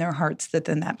believe in their hearts that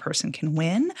then that person can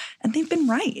win. And they've been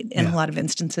right in a lot of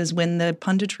instances when the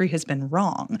punditry has been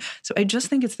wrong. So I just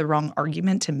think it's the wrong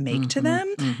argument to make to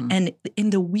them. And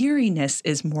in the weariness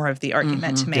is more of the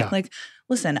argument to make. Like,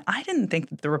 listen, I didn't think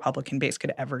that the Republican base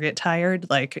could ever get tired.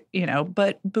 Like,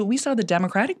 but we saw the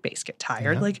Democratic base get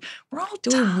tired. Like, we're all tired.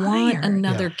 Do we want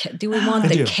another? Do we want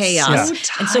the chaos?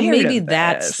 And so maybe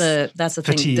that's the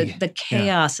thing. The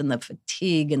chaos and the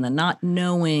fatigue and the not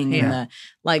knowing and the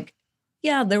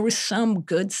there was some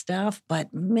good stuff,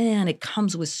 but man, it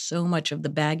comes with so much of the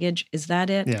baggage. Is that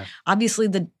it? Yeah. Obviously,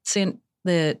 the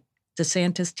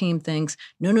DeSantis team thinks,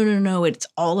 no, it's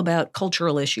all about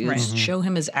cultural issues. Right. Show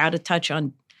him as out of touch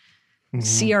on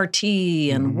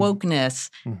CRT and wokeness.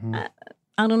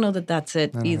 I don't know that that's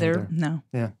it either. No.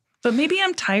 Yeah. But maybe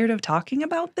I'm tired of talking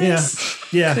about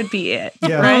this. Yeah. Could be it.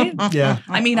 Yeah. Right? Yeah.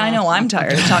 I mean, I know I'm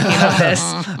tired of talking about this.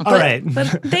 All right.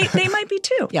 But they might be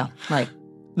too. Yeah. Right.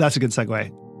 That's a good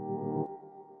segue.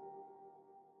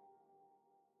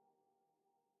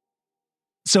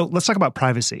 So let's talk about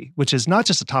privacy, which is not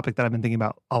just a topic that I've been thinking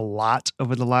about a lot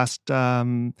over the last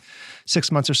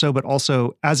 6 months or so, but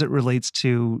also as it relates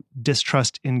to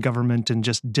distrust in government and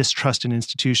just distrust in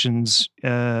institutions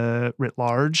writ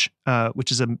large,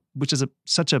 which is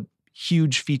such a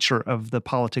huge feature of the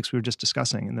politics we were just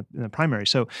discussing in the primary.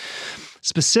 So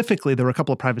specifically, there were a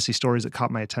couple of privacy stories that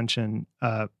caught my attention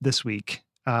this week.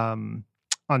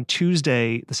 On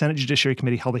Tuesday, the Senate Judiciary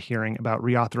Committee held a hearing about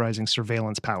reauthorizing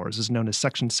surveillance powers, as known as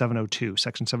Section 702.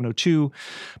 Section 702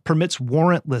 permits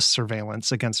warrantless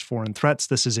surveillance against foreign threats.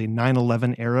 This is a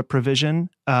 9/11 era provision,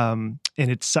 and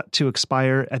it's set to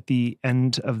expire at the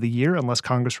end of the year unless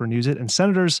Congress renews it. And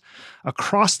senators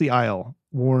across the aisle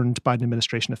warned Biden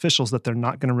administration officials that they're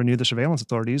not going to renew the surveillance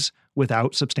authorities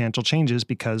without substantial changes,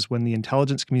 because when the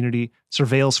intelligence community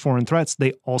surveils foreign threats,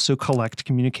 they also collect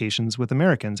communications with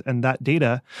Americans. And that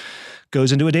data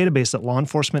goes into a database that law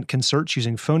enforcement can search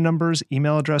using phone numbers,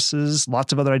 email addresses,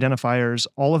 lots of other identifiers.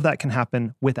 All of that can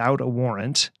happen without a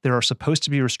warrant. There are supposed to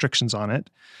be restrictions on it.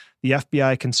 The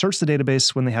FBI can search the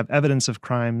database when they have evidence of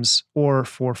crimes or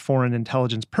for foreign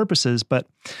intelligence purposes, but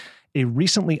a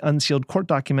recently unsealed court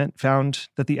document found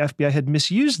that the FBI had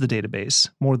misused the database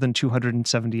more than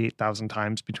 278,000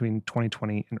 times between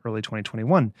 2020 and early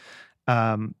 2021.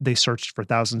 They searched for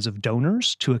thousands of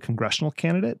donors to a congressional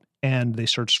candidate, and they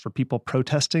searched for people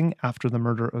protesting after the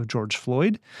murder of George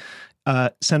Floyd.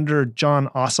 Senator John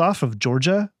Ossoff of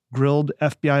Georgia grilled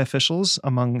FBI officials,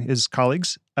 among his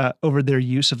colleagues, over their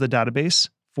use of the database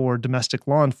for domestic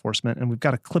law enforcement. And we've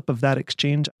got a clip of that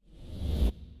exchange.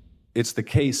 It's the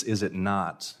case, is it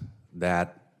not,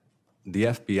 that the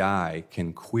FBI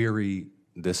can query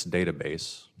this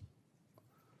database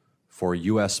for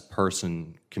U.S.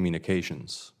 person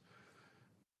communications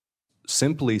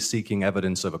simply seeking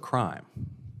evidence of a crime.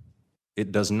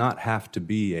 It does not have to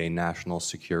be a national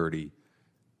security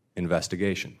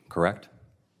investigation, correct?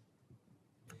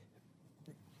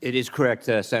 It is correct,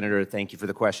 Senator. Thank you for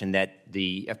the question, that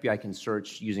the FBI can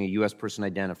search using a U.S. person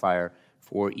identifier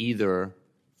for either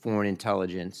foreign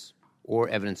intelligence or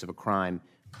evidence of a crime,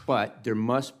 but there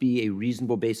must be a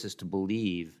reasonable basis to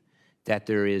believe that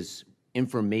there is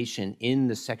information in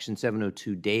the Section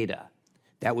 702 data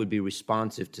that would be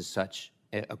responsive to such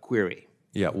a query.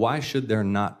 Yeah, why should there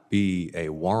not be a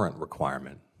warrant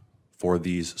requirement for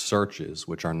these searches,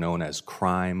 which are known as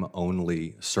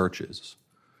crime-only searches,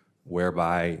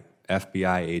 whereby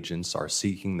FBI agents are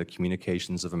seeking the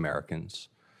communications of Americans,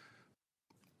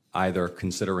 either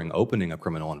considering opening a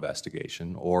criminal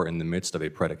investigation or in the midst of a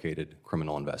predicated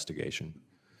criminal investigation?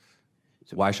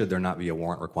 Why should there not be a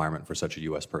warrant requirement for such a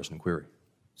U.S. person query?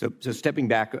 So stepping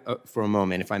back for a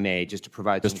moment, if I may, just to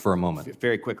provide for a moment.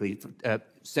 Very quickly,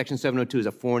 Section 702 is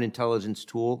a foreign intelligence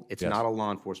tool. It's not a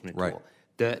law enforcement tool.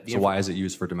 So why is it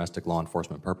used for domestic law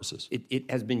enforcement purposes? It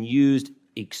has been used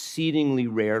exceedingly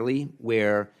rarely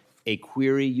where a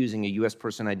query using a U.S.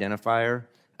 person identifier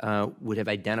would have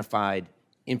identified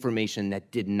information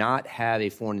that did not have a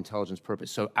foreign intelligence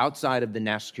purpose. So outside of the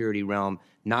national security realm,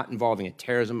 not involving a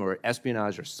terrorism or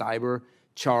espionage or cyber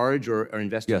charge or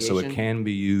investigation. Yeah, so it can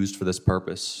be used for this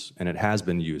purpose, and it has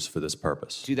been used for this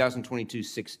purpose. 2022,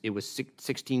 it was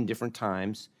 16 different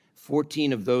times.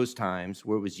 14 of those times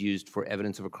where it was used for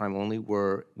evidence of a crime only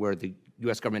were where the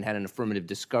U.S. government had an affirmative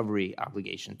discovery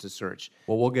obligation to search.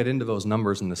 Well, we'll get into those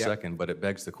numbers in a second, but it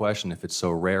begs the question, if it's so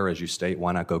rare as you state,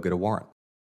 why not go get a warrant?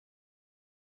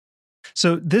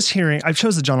 So this hearing, I've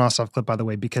chose the John Ossoff clip, by the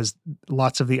way, because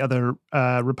lots of the other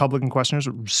Republican questioners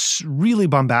were really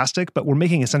bombastic, but were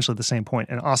making essentially the same point.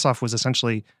 And Ossoff was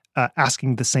essentially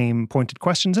asking the same pointed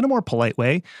questions in a more polite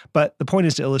way. But the point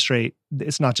is to illustrate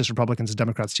it's not just Republicans, it's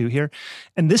Democrats too here.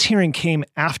 And this hearing came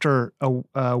after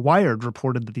Wired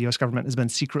reported that the U.S. government has been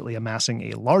secretly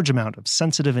amassing a large amount of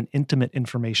sensitive and intimate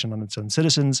information on its own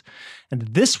citizens. And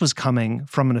this was coming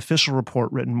from an official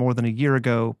report written more than a year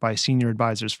ago by senior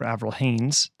advisors for Avril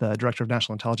Haines, the director of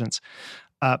national intelligence,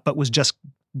 but was just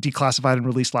declassified and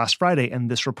released last Friday. And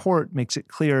this report makes it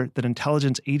clear that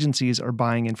intelligence agencies are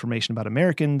buying information about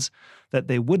Americans that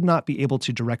they would not be able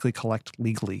to directly collect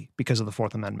legally because of the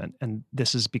Fourth Amendment. And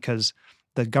this is because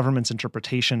the government's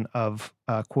interpretation of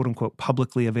quote unquote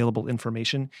publicly available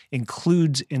information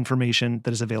includes information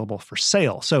that is available for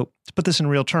sale. So to put this in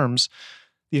real terms,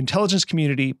 the intelligence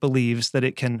community believes that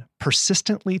it can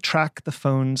persistently track the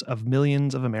phones of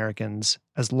millions of Americans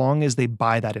as long as they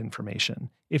buy that information.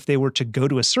 If they were to go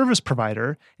to a service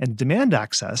provider and demand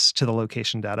access to the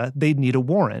location data, they'd need a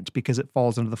warrant because it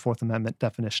falls under the Fourth Amendment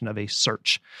definition of a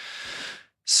search.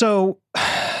 So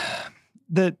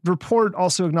the report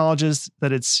also acknowledges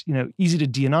that it's easy to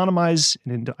de-anonymize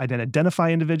and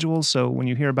identify individuals. So when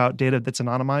you hear about data that's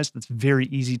anonymized, that's very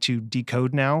easy to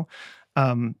decode now.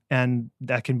 And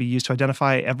that can be used to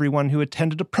identify everyone who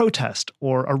attended a protest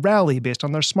or a rally based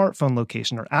on their smartphone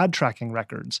location or ad tracking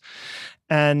records.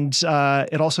 And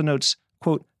it also notes,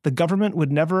 quote, the government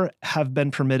would never have been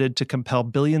permitted to compel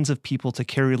billions of people to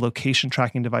carry location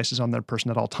tracking devices on their person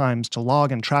at all times, to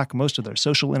log and track most of their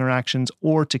social interactions,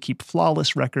 or to keep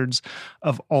flawless records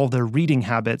of all their reading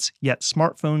habits. Yet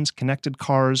smartphones, connected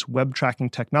cars, web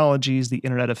tracking technologies, the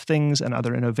Internet of Things, and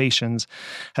other innovations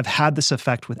have had this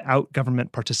effect without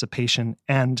government participation.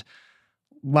 And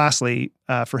lastly,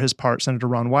 for his part, Senator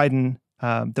Ron Wyden,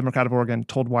 Democrat of Oregon,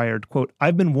 told Wired, quote,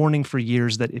 I've been warning for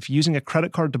years that if using a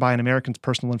credit card to buy an American's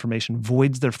personal information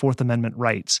voids their Fourth Amendment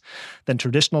rights, then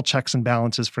traditional checks and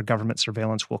balances for government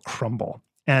surveillance will crumble.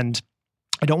 And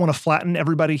I don't want to flatten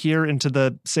everybody here into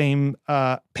the same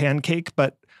pancake,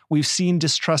 but we've seen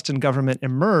distrust in government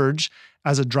emerge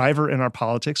as a driver in our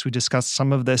politics. We discussed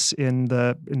some of this in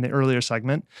the earlier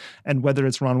segment. And whether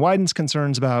it's Ron Wyden's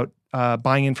concerns about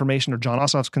buying information or John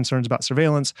Ossoff's concerns about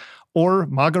surveillance or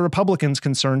MAGA Republicans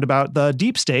concerned about the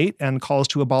deep state and calls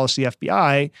to abolish the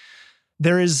FBI,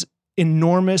 there is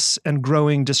enormous and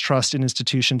growing distrust in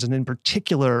institutions, and in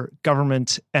particular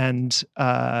government and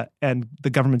the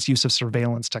government's use of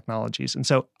surveillance technologies. And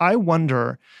so I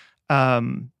wonder,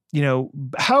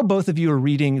 how both of you are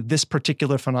reading this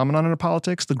particular phenomenon in our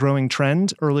politics, the growing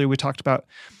trend. Earlier, we talked about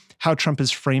how Trump is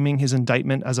framing his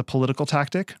indictment as a political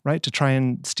tactic, right, to try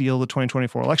and steal the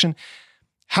 2024 election.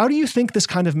 How do you think this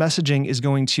kind of messaging is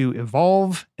going to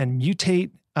evolve and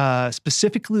mutate,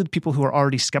 specifically the people who are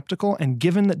already skeptical? And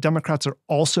given that Democrats are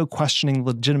also questioning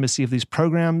the legitimacy of these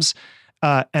programs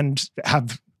and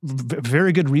have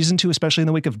very good reason to, especially in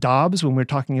the wake of Dobbs, when we're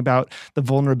talking about the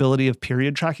vulnerability of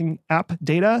period tracking app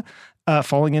data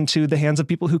falling into the hands of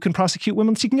people who can prosecute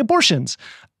women seeking abortions.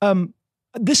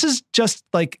 This is just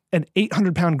like an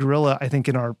 800-pound gorilla, I think,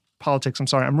 in our politics. I'm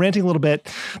sorry, I'm ranting a little bit.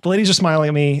 The ladies are smiling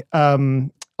at me.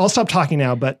 I'll stop talking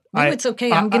now, but no, it's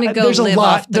okay. I'm going to go there's live a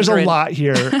lot, off the There's grid. a lot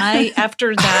here.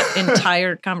 After that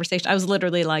entire conversation, I was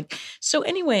literally like, so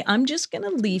anyway, I'm just going to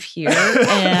leave here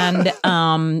and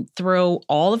throw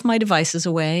all of my devices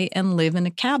away and live in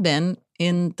a cabin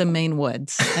in the Maine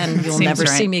woods, and you'll never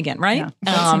see me again, right? Yeah,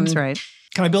 that seems right.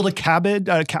 Can I build a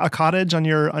cottage on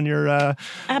your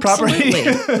Absolutely.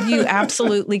 property? You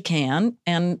absolutely can.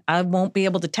 And I won't be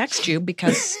able to text you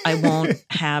because I won't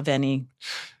have any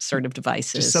sort of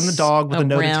devices. Just send the dog with a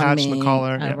note attached to the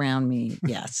collar. Around me,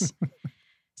 yes.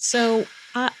 So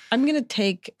I'm going to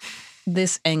take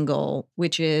this angle,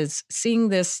 which is seeing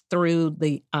this through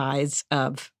the eyes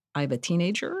of, I have a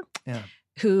teenager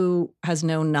who has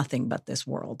known nothing but this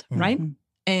world, right?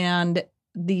 And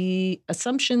the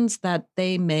assumptions that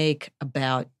they make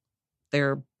about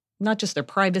their not just their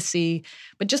privacy,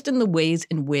 but just in the ways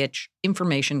in which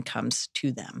information comes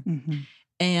to them. Mm-hmm.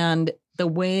 And the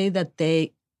way that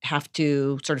they have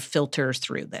to sort of filter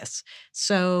through this.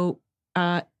 So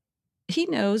he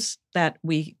knows that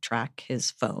we track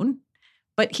his phone,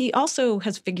 but he also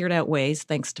has figured out ways,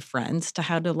 thanks to friends, to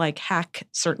how to like hack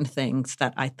certain things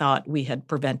that I thought we had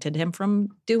prevented him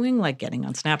from doing, like getting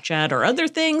on Snapchat or other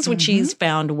things, which he's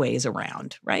found ways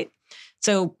around, right?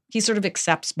 So he sort of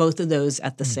accepts both of those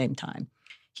at the same time.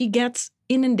 He gets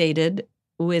inundated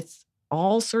with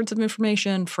all sorts of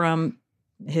information from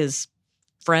his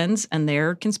friends and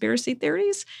their conspiracy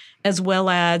theories, as well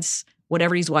as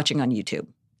whatever he's watching on YouTube,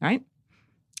 right?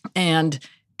 And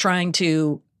trying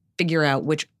to figure out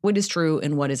what is true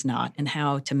and what is not, and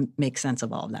how to make sense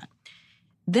of all of that.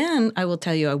 Then I will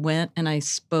tell you, I went and I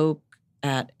spoke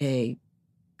at a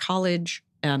college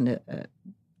and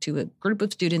to a group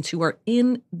of students who are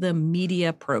in the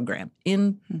media program,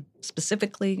 in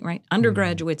specifically, right,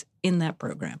 undergraduates in that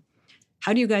program.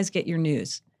 How do you guys get your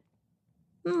news?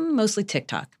 Mostly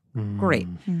TikTok. Great.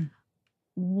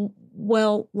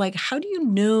 Well, like, how do you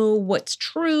know what's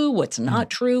true, what's not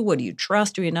true? What do you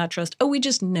trust? Do you not trust? Oh, we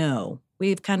just know. We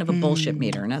have kind of a bullshit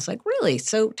meter. And I was like, really?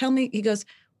 So tell me, he goes,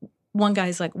 one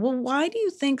guy's like, well, why do you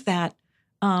think that,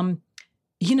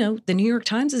 the New York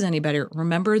Times is any better?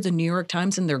 Remember the New York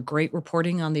Times and their great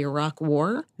reporting on the Iraq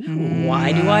War?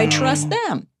 Why do I trust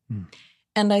them?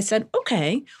 And I said,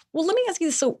 okay, well, let me ask you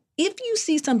this. So if you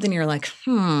see something, you're like,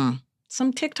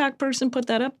 some TikTok person put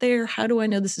that up there. How do I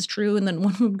know this is true? And then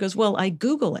one woman goes, well, I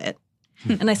Google it.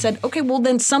 And I said, okay, well,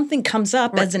 then something comes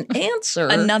up as an answer.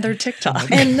 Another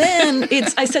TikTok. And then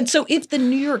I said, so if the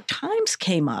New York Times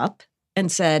came up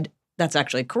and said, that's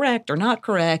actually correct or not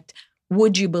correct,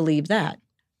 would you believe that?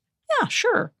 Yeah,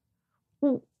 sure.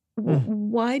 Well,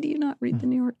 why do you not read the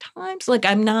New York Times? Like,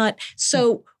 I'm not.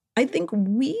 So I think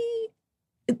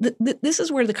this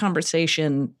is where the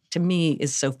conversation to me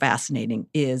is so fascinating,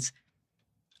 is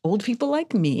old people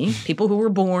like me, people who were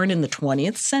born in the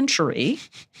 20th century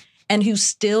and who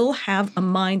still have a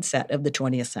mindset of the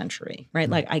 20th century, right?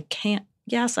 Like, I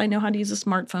know how to use a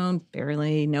smartphone,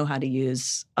 barely know how to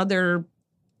use other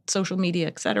social media,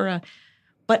 et cetera.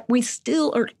 But we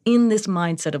still are in this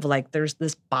mindset of like, there's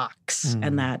this box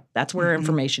and that's where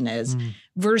information is,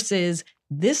 versus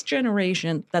this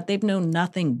generation that they've known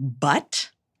nothing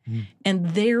but, and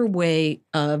their way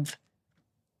of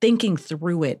thinking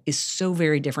through it is so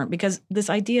very different, because this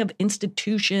idea of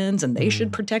institutions and they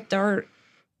should protect our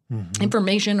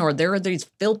information, or there are these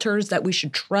filters that we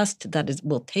should trust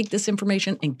will take this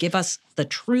information and give us the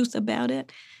truth about it.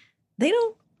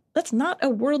 That's not a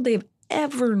world they've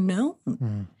ever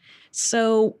known.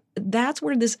 So that's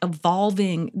where this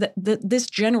evolving, this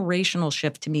generational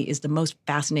shift to me is the most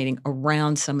fascinating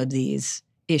around some of these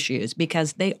issues,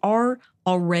 because they are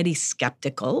already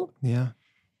skeptical. Yeah.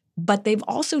 But they've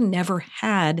also never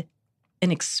had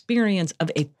an experience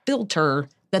of a filter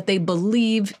that they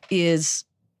believe is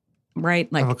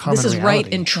right. Like, this is right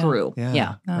and true.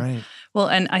 Yeah. Right. Well,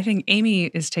 and I think Amy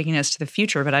is taking us to the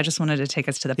future, but I just wanted to take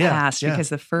us to the past,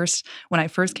 because when I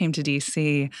first came to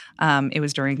D.C., it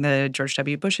was during the George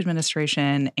W. Bush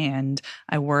administration, and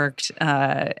I worked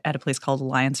at a place called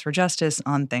Alliance for Justice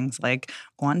on things like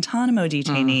Guantanamo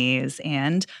detainees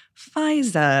and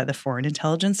FISA, the Foreign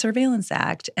Intelligence Surveillance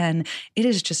Act. And it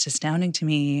is just astounding to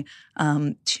me,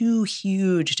 two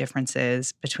huge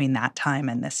differences between that time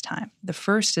and this time. The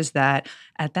first is that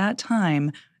at that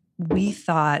time, we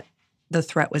thought the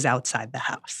threat was outside the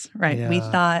house, right? Yeah. We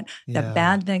thought that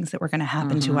bad things that were going to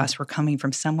happen to us were coming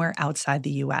from somewhere outside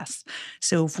the U.S.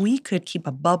 So if we could keep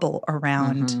a bubble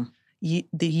around the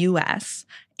U.S.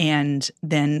 and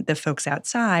then the folks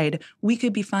outside, we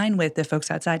could be fine with the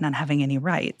folks outside not having any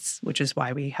rights, which is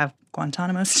why we have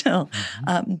Guantanamo still.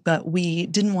 But we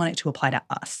didn't want it to apply to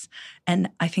us. And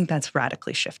I think that's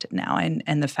radically shifted now.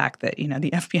 And the fact that, the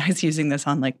FBI is using this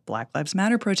on like Black Lives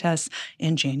Matter protests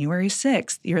in January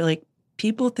 6th, you're like,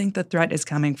 people think the threat is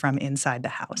coming from inside the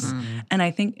house. And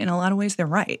I think in a lot of ways they're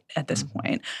right at this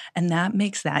point. And that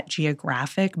makes that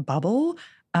geographic bubble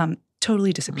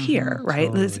totally disappear, right?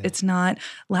 Totally. It's not,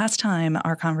 last time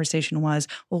our conversation was,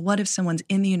 well, what if someone's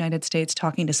in the United States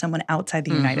talking to someone outside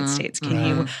the United States? Can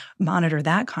you monitor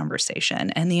that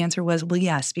conversation? And the answer was, well,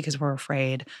 yes, because we're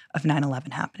afraid of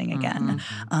 9/11 happening again.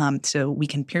 So we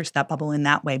can pierce that bubble in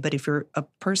that way. But if you're a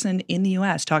person in the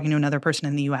U.S. talking to another person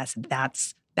in the U.S.,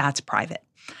 that's private.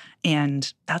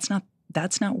 And that's not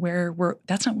what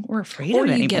we're afraid of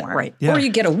anymore. Or you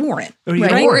get a warrant. Or you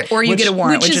get a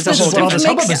warrant, which is a whole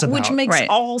different. Which makes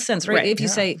all sense, right? If you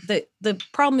say the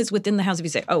problem is within the house, if you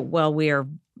say, oh, well, we are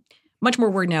much more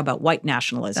worried now about white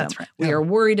nationalism. That's right. We are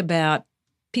worried about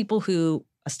people who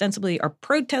ostensibly are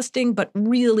protesting, but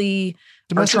really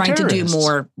Domestic are trying to do terrorists.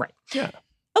 more. Right. Yeah.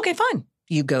 Okay, fine.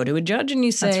 You go to a judge and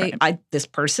you say, right. this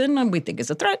person we think is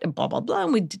a threat, and blah, blah, blah.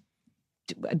 And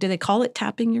do they call it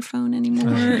tapping your phone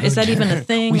anymore? Is that even a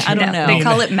thing? I don't know. They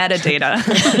call it metadata.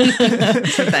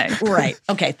 It's a thing. Right.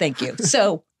 Okay, thank you.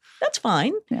 So that's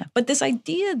fine. Yeah. But this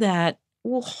idea that,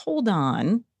 well, hold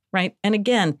on, right? And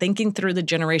again, thinking through the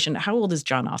generation, how old is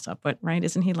John Ossoff? But right,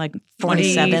 isn't he like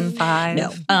 47?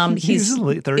 45. No, He's in the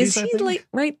late 30s, Is I he think. late?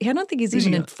 Right? I don't think he's He's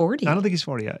even young. in 40. I don't think he's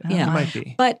 40 yet. Yeah. He might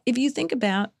be. But if you think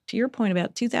about, to your point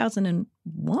about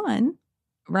 2001,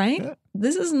 right? Yeah.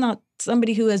 This is not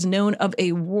somebody who has known of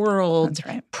a world That's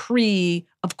right.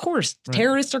 of course, Right.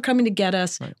 terrorists are coming to get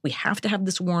us. Right. We have to have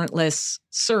this warrantless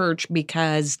search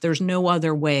because there's no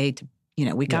other way to,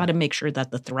 we got to make sure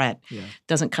that the threat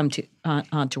doesn't come to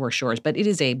onto our shores. But it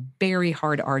is a very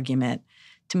hard argument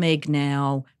to make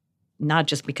now, not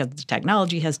just because the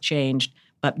technology has changed,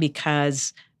 but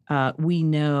because we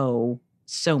know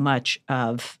so much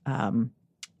of,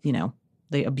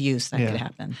 the abuse that could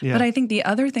happen. Yeah. But I think the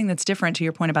other thing that's different to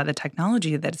your point about the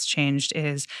technology that's changed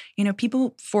is,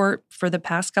 people for the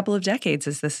past couple of decades,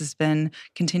 as this has been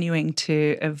continuing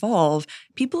to evolve,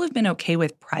 people have been okay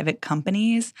with private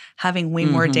companies having way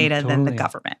more data than the totally.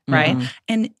 government, right?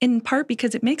 And in part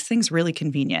because it makes things really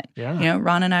convenient. Yeah.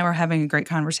 Ron and I were having a great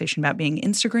conversation about being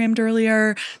Instagrammed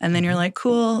earlier, and then you're like,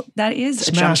 cool, that is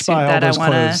a Smash by jumpsuit all that those I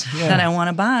want clothes. to Yeah. that I want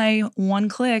to buy. One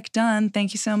click, done.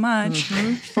 Thank you so much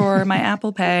for my Apple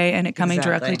Pay and it coming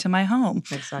directly to my home.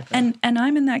 Exactly. And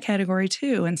I'm in that category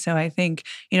too. And so I think,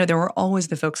 there were always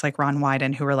the folks like Ron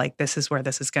Wyden who were like, this is where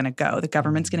this is going to go. The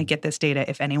government's going to get this data.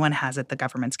 If anyone has it, the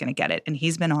government's going to get it. And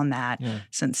he's been on that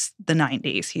since the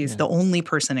 90s. He's the only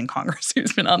person in Congress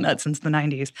who's been on that since the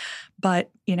 90s. But,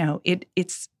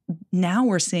 it's now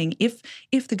we're seeing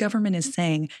if the government is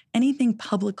saying anything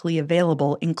publicly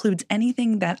available includes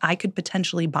anything that I could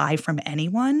potentially buy from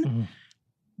anyone,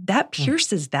 that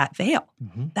pierces that veil.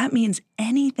 That means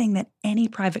anything that any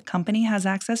private company has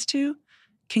access to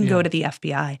can go to the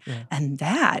FBI. And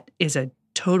that is a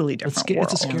totally different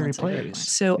world. It's a scary place.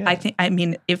 So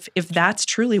if that's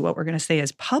truly what we're going to say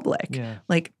is public,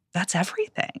 like that's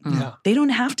everything. Yeah. They don't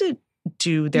have to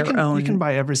do their own. You can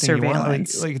buy everything you want.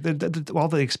 surveillance. Like all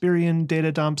the Experian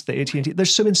data dumps, the AT&T.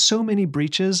 There's been so many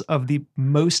breaches of the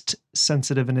most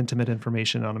sensitive and intimate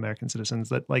information on American citizens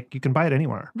that you can buy it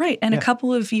anywhere. Right. And a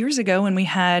couple of years ago when we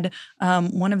had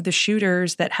one of the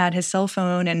shooters that had his cell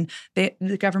phone and the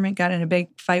government got in a big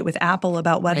fight with Apple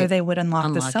about whether they would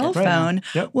unlock the cell phone.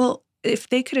 Right. Yep. Well, if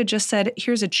they could have just said,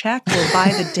 here's a check, we'll buy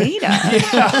the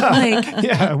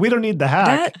data. We don't need the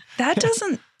hack. That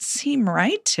doesn't seem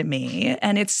right to me.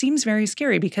 And it seems very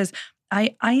scary because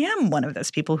I am one of those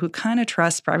people who kind of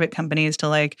trust private companies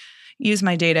to use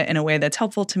my data in a way that's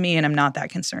helpful to me and I'm not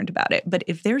that concerned about it. But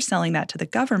if they're selling that to the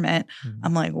government,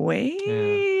 I'm like,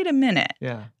 wait a minute.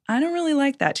 Yeah. I don't really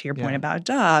like that to your point about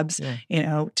Dobbs,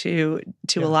 to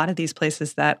a lot of these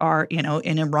places that are, in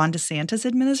a Ron DeSantis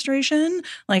administration,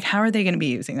 how are they going to be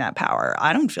using that power?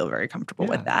 I don't feel very comfortable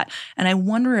with that. And I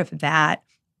wonder if that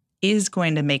is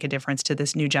going to make a difference to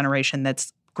this new generation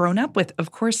that's grown up with,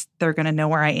 of course, they're going to know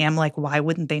where I am. Why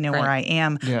wouldn't they know where I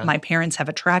am? Yeah. My parents have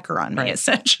a tracker on me,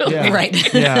 essentially. Yeah.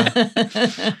 Right.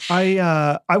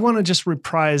 Yeah. I want to just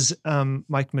reprise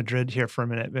Mike Madrid here for a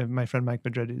minute. My friend Mike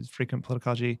Madrid is a frequent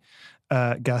Politicology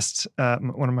guest,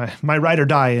 one of my ride or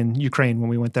die in Ukraine when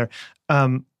we went there,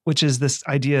 which is this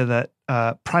idea that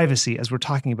privacy, as we're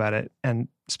talking about it, and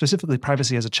specifically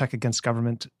privacy as a check against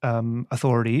government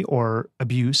authority or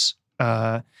abuse,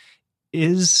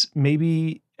 is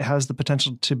maybe has the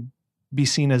potential to be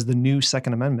seen as the new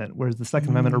Second Amendment, whereas the Second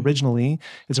Amendment originally,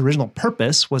 its original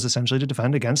purpose was essentially to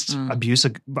defend against abuse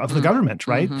of the government,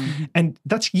 right? And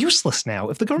that's useless now.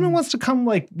 If the government wants to come,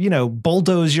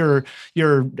 bulldoze your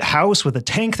house with a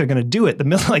tank, they're going to do it.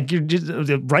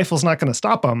 The rifle's not going to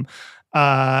stop them.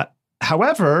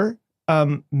 However,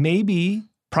 maybe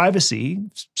privacy,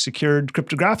 secured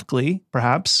cryptographically,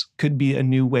 perhaps, could be a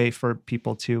new way for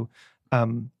people to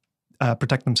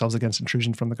protect themselves against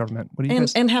intrusion from the government. What do you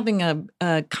guys? And having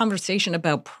a conversation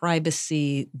about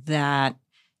privacy that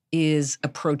is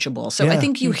approachable. So I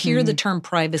think you hear the term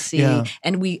privacy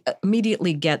and we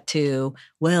immediately get to,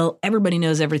 well, everybody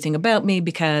knows everything about me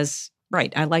because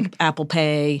Right. I like Apple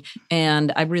Pay,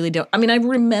 and I really don't. I mean, I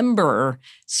remember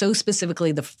so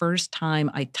specifically the first time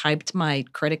I typed my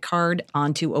credit card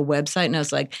onto a website, and I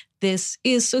was like, this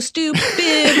is so stupid.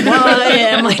 Why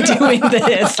am I doing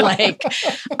this? Like,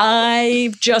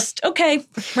 I just, okay,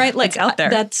 right? Like, it's out there.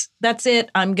 That's it.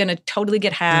 I'm going to totally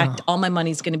get hacked. All my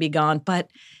money's going to be gone.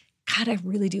 But God, I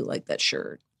really do like that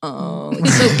shirt. Oh,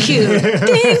 it's so cute.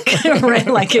 Dink. Right?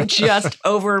 Like it just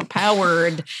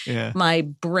overpowered my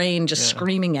brain just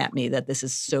screaming at me that this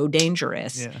is so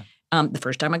dangerous. Yeah. The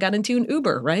first time I got into an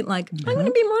Uber, right? Like, I'm going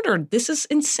to be murdered. This is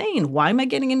insane. Why am I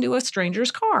getting into a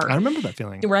stranger's car? I remember that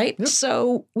feeling. Right? Yep.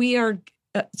 So we have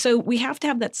to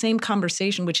have that same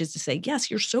conversation, which is to say,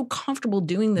 yes, you're so comfortable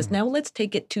doing this. Now let's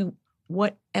take it to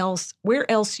where else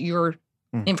your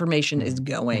information is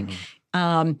going.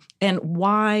 And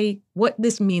what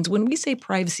this means. When we say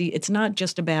privacy, it's not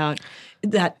just about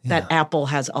that Apple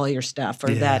has all your stuff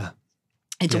or that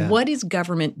it's what is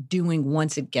government doing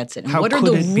once it gets it? And what are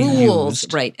the rules,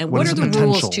 right? And what are the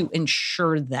rules to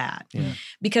ensure that? Yeah.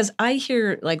 Because I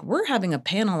hear like we're having a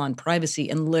panel on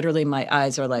privacy and literally my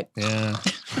eyes are like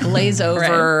glaze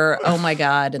over. Oh my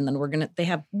God. And then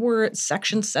we're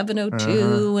Section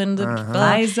 702 and the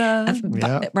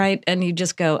FISA. right? And you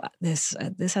just go, this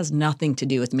has nothing to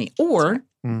do with me. Or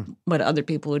what other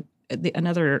people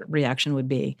another reaction would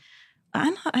be,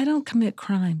 I don't commit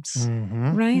crimes,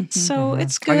 right? So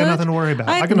it's good. I got nothing to worry about.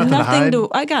 I got nothing to hide.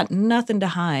 I got nothing to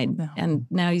hide. No. And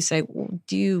now you say, well,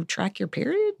 do you track your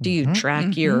period? Do you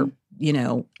track your,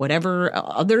 whatever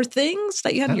other things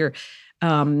that you have, your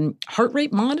heart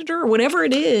rate monitor or whatever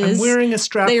it is? I'm wearing a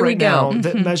strap there right we go. now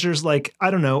that measures like,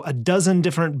 I don't know, a dozen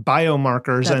different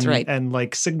biomarkers and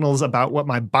like signals about what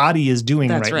my body is doing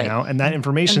right now. And that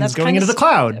information is going into the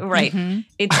cloud. Right.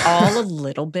 It's all a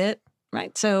little bit,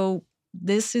 right? So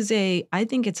this is I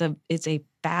think it's a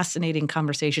fascinating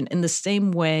conversation in the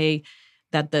same way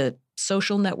that the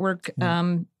Social Network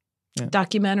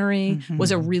documentary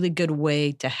was a really good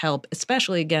way to help,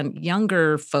 especially again,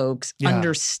 younger folks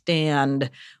understand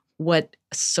what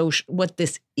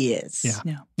this is.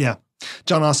 Yeah.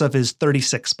 John Ossoff is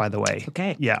 36, by the way.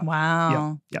 Okay. Yeah.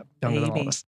 Wow. Yeah. Younger than all of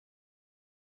us.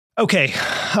 Okay.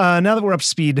 Now that we're up to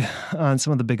speed on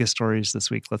some of the biggest stories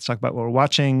this week, let's talk about what we're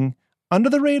watching under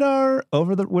the radar,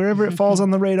 wherever it falls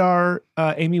on the radar.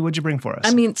 Amy, what'd you bring for us?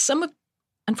 I mean,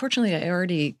 unfortunately, I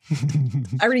already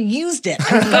used it.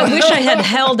 I wish I had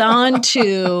held on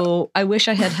to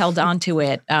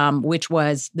it, which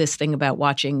was this thing about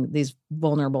watching these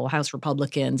vulnerable House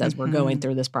Republicans as we're going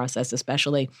through this process,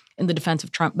 especially in the defense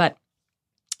of Trump. But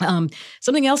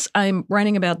something else I'm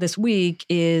writing about this week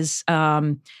is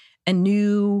a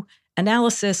new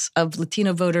analysis of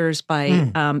Latino voters by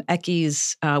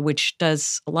Equis, which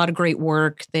does a lot of great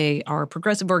work. They are a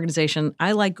progressive organization.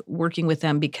 I like working with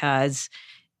them because,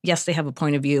 yes, they have a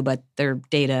point of view, but their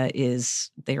data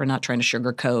they are not trying to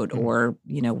sugarcoat or,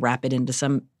 wrap it into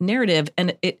some narrative.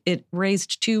 And it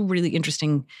raised two really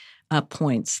interesting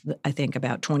points, I think,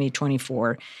 about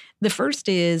 2024. The first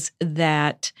is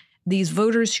that these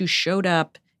voters who showed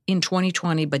up in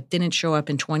 2020 but didn't show up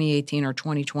in 2018 or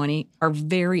 2020 are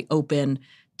very open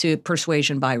to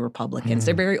persuasion by Republicans.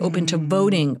 They're very open to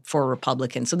voting for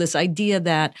Republicans. So this idea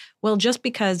that, well, just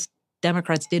because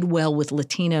Democrats did well with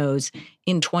Latinos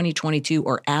in 2022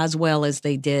 or as well as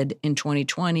they did in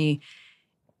 2020,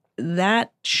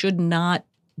 that should not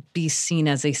be seen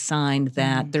as a sign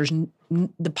that there's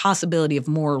the possibility of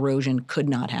more erosion could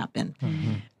not happen.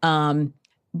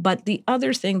 But the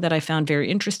other thing that I found very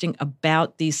interesting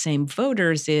about these same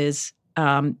voters is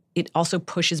it also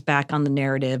pushes back on the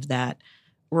narrative that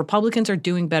Republicans are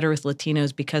doing better with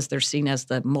Latinos because they're seen as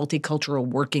the multicultural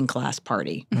working class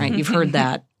party, right? You've heard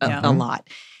that a lot.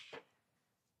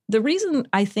 The reason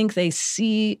I think they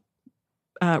see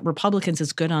Republicans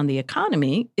as good on the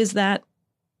economy is that,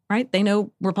 right, they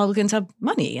know Republicans have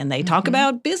money and they talk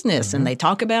about business and they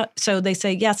talk about, so they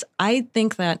say, yes, I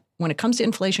think that when it comes to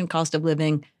inflation, cost of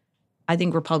living, I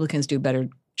think Republicans do a better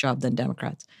job than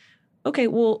Democrats. Okay,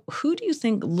 well, who do you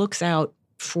think looks out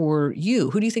for you?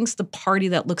 Who do you think's the party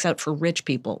that looks out for rich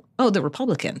people? Oh, the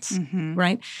Republicans,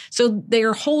 right? So they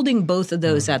are holding both of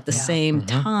those at the same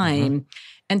time.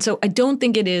 And so I don't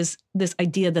think it is this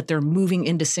idea that they're moving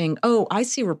into saying, oh, I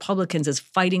see Republicans as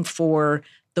fighting for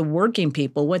the working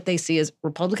people. What they see is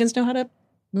Republicans know how to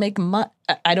make money.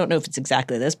 I don't know if it's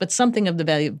exactly this, but something of the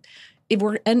value. If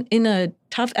we're in a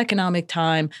tough economic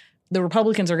time, the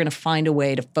Republicans are going to find a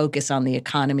way to focus on the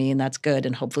economy, and that's good,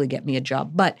 and hopefully get me a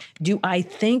job. But do I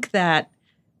think that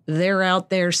they're out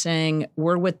there saying,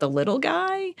 we're with the little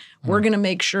guy? We're going to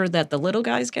make sure that the little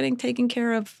guy's getting taken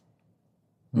care of?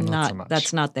 Not so much.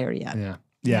 That's not there yet.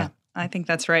 Yeah. I think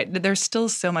that's right. There's still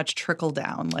so much trickle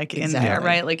down in there, Exactly.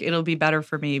 right? It'll be better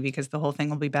for me because the whole thing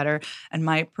will be better. And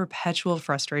my perpetual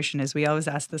frustration is we always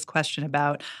ask this question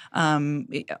about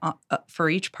for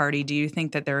each party, do you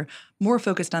think that they're more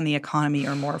focused on the economy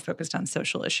or more focused on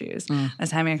social issues? I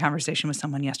was having a conversation with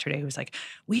someone yesterday who was like,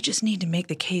 we just need to make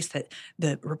the case that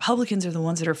the Republicans are the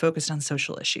ones that are focused on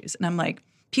social issues. And I'm like,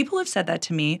 people have said that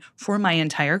to me for my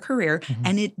entire career,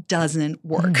 and it doesn't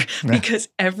work because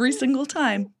every single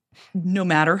time, no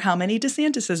matter how many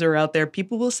DeSantis's are out there,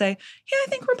 people will say, yeah, I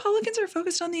think Republicans are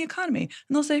focused on the economy.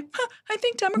 And they'll say, I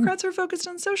think Democrats are focused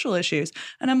on social issues.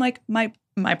 And I'm like,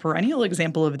 my perennial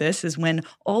example of this is when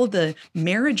all the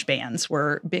marriage bans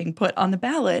were being put on the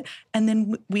ballot. And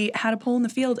then we had a poll in the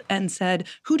field and said,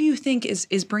 who do you think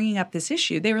is bringing up this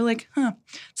issue? They were like,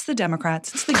 it's the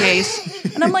Democrats. It's the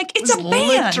gays. And I'm like, it's a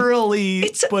ban. Literally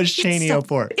Bush Cheney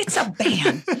 04. It's a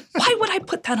ban. Why would I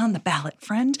put that on the ballot,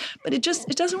 friend? But it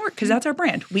doesn't work because that's our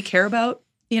brand. We care about,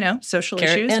 social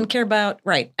issues. And care about,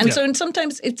 right. And so and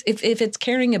sometimes it's if it's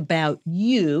caring about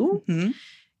you,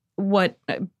 what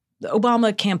the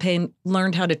Obama campaign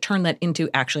learned how to turn that into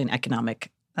actually an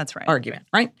economic argument,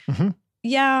 right?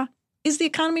 Yeah. Is the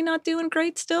economy not doing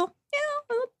great still? Yeah,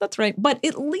 well, that's right. But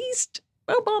at least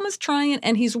Obama's trying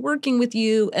and he's working with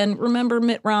you. And remember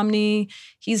Mitt Romney,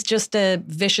 he's just a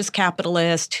vicious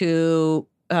capitalist who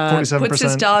 47%. Puts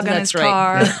his dog on his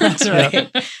car. That's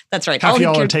right. That's right. Half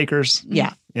y'all are takers.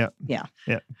 Yeah. Yeah.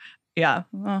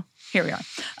 Well, here we are.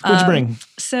 What'd you bring?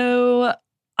 So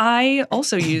I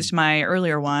also used my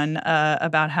earlier one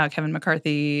about how Kevin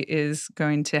McCarthy is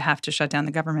going to have to shut down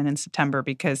the government in September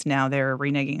because now they're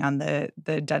reneging on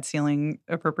the debt ceiling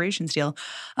appropriations deal.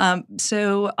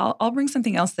 So I'll bring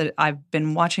something else that I've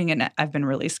been watching and I've been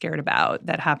really scared about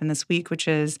that happened this week, which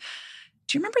is,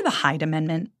 do you remember the Hyde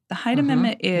Amendment? The Hyde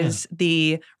Amendment is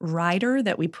the rider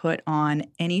that we put on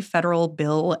any federal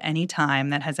bill anytime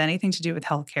that has anything to do with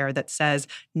healthcare that says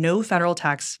no federal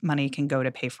tax money can go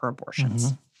to pay for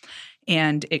abortions.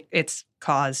 And it's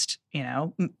caused,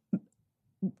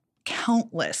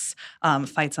 countless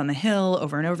fights on the Hill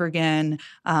over and over again.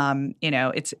 But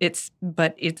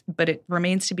it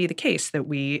remains to be the case that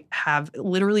we have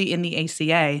literally in the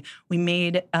ACA, we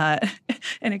made an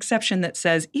exception that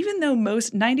says even though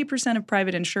 90% of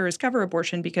private insurers cover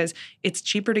abortion because it's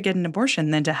cheaper to get an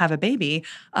abortion than to have a baby,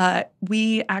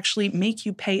 we actually make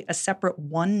you pay a separate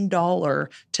 $1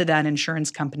 to that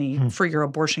insurance company for your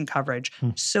abortion coverage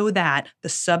so that the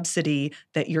subsidy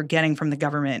that you're getting from the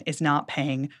government is not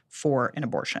paying for an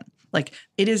abortion.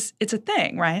 It's a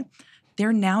thing, right?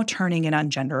 They're now turning it on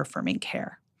gender-affirming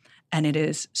care. And it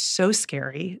is so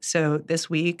scary. So this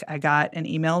week I got an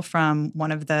email from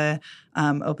one of the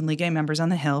openly gay members on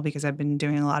the Hill because I've been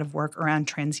doing a lot of work around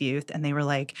trans youth. And they were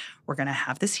like, we're going to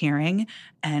have this hearing.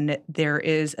 And there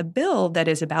is a bill that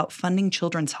is about funding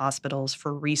children's hospitals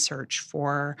for research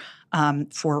for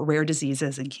rare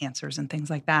diseases and cancers and things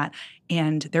like that.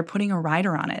 And they're putting a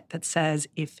rider on it that says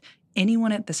if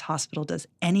anyone at this hospital does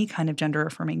any kind of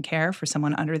gender-affirming care for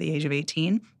someone under the age of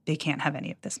 18, they can't have any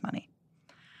of this money.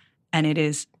 And it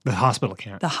is the hospital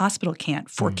can't. The hospital can't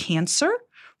for cancer,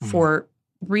 for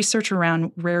research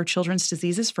around rare children's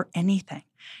diseases, for anything.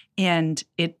 And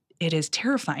it is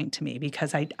terrifying to me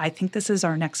because I think this is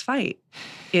our next fight,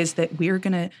 is that we're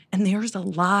going to – and there's a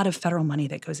lot of federal money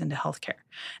that goes into healthcare.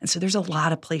 And so there's a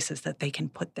lot of places that they can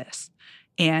put this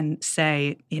and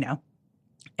say,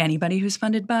 anybody who's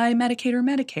funded by Medicaid or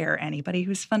Medicare, anybody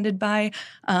who's funded by,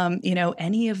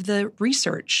 any of the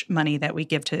research money that we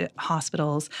give to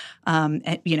hospitals,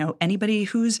 anybody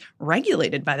who's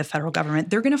regulated by the federal government,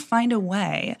 they're going to find a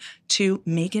way to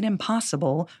make it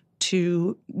impossible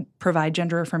to provide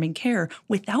gender-affirming care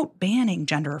without banning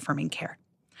gender-affirming care.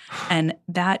 And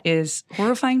that is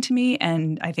horrifying to me,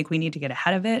 and I think we need to get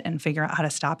ahead of it and figure out how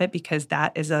to stop it because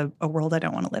that is a world I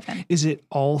don't want to live in. Is it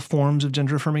all forms of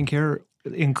gender-affirming care,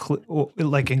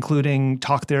 including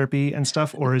talk therapy and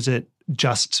stuff, or is it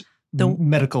just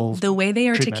medical? The way they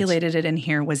articulated it in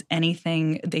here was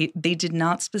anything. They did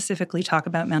not specifically talk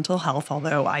about mental health,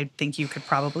 although I think you could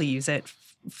probably use it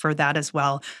for that as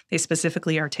well. They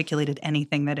specifically articulated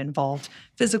anything that involved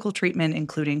physical treatment,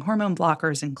 including hormone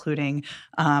blockers, including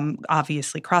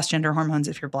obviously cross-gender hormones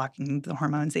if you're blocking the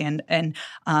hormones, and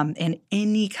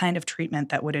any kind of treatment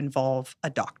that would involve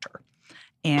a doctor.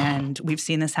 And we've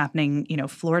seen this happening.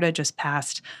 Florida just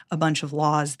passed a bunch of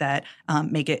laws that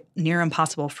make it near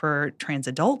impossible for trans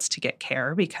adults to get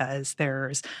care because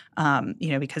there's,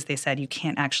 because they said you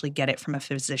can't actually get it from a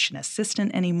physician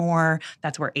assistant anymore.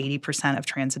 That's where 80% of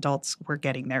trans adults were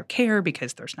getting their care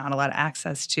because there's not a lot of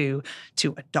access to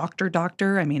a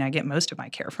doctor. I mean, I get most of my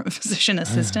care from a physician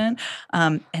assistant.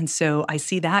 And so I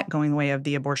see that going the way of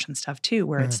the abortion stuff too,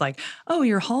 where it's like, oh,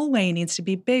 your hallway needs to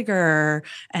be bigger.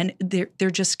 And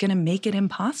they're just going to make it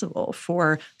impossible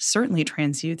for certainly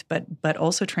trans youth, but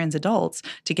also trans adults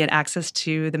to get access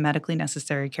to the medically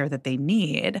necessary care that they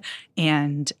need.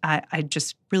 And I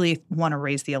just really want to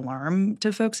raise the alarm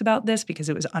to folks about this because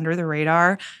it was under the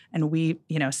radar. And we,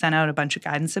 sent out a bunch of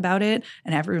guidance about it.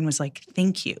 And everyone was like,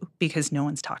 thank you, because no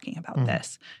one's talking about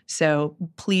this. So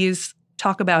please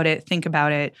talk about it, think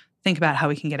about how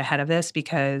we can get ahead of this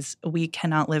because we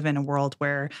cannot live in a world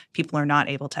where people are not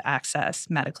able to access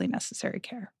medically necessary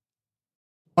care.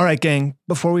 All right, gang,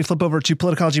 before we flip over to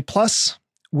Politicology Plus,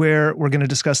 where we're going to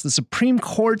discuss the Supreme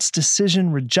Court's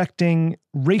decision rejecting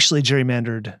racially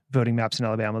gerrymandered voting maps in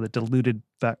Alabama that diluted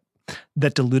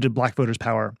Black voters'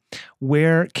 power,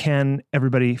 where can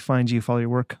everybody find you, follow your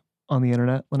work on the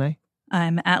internet, Lene?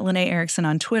 I'm at Lene Erickson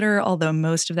on Twitter, although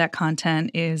most of that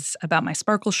content is about my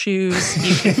sparkle shoes.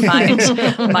 You can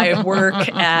find my work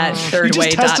at thirdway.org. You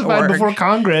just testified before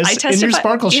Congress in your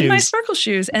sparkle shoes. In my sparkle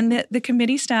shoes. And the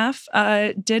committee staff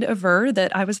did aver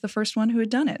that I was the first one who had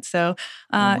done it. So,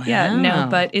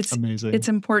 but it's amazing. It's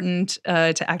important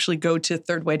to actually go to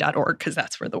thirdway.org because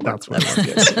that's where the work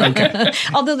is. Okay.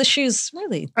 Although the shoes,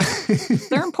 really,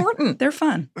 they're important. They're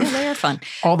fun. Yeah, they are fun.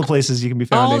 All the places you can be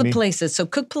found, All Amy. the places. So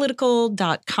cookpolitical.com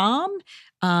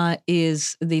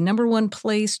is the number one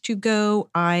place to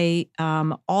go. I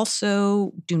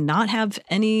also do not have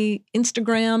any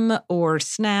Instagram or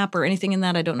Snap or anything in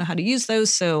that. I don't know how to use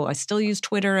those, so I still use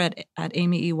Twitter at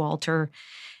Amy E. Walter.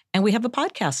 And we have a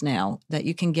podcast now that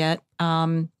you can get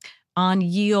on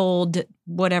Yield,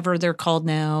 whatever they're called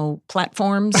now,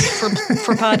 platforms for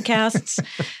podcasts.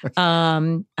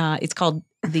 It's called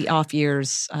The Off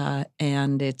Years,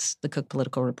 and it's the Cook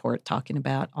Political Report talking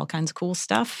about all kinds of cool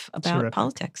stuff about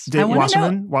politics. Did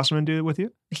Wasserman do it with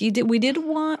you? He did. We did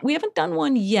one. We haven't done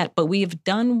one yet, but we have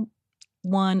done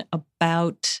one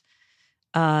about,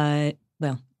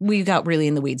 we got really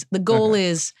in the weeds. The goal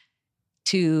is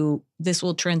this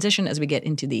will transition as we get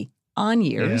into the on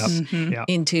years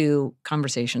into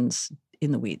conversations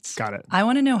in the weeds. Got it. I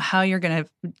want to know how you're going to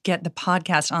get the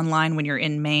podcast online when you're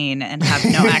in Maine and have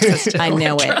no access to I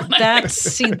know it.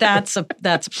 That's a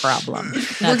problem.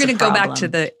 We're going to go back to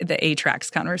the A-Tracks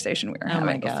conversation we were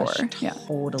having before.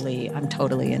 Totally. I'm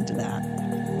totally into that.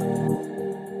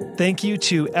 Thank you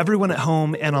to everyone at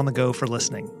home and on the go for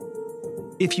listening.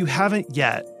 If you haven't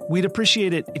yet, we'd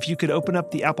appreciate it if you could open up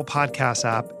the Apple Podcasts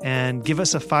app and give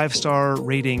us a 5-star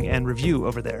rating and review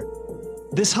over there.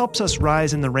 This helps us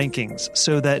rise in the rankings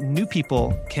so that new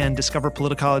people can discover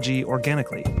Politicology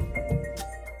organically.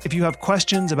 If you have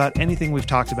questions about anything we've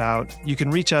talked about, you can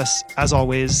reach us, as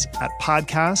always, at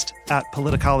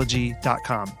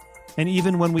podcast@politicology.com. And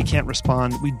even when we can't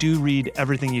respond, we do read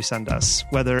everything you send us,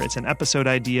 whether it's an episode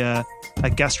idea, a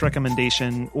guest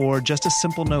recommendation, or just a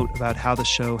simple note about how the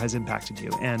show has impacted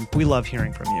you. And we love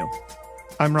hearing from you.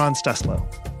 I'm Ron Steslow.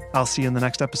 I'll see you in the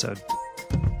next episode.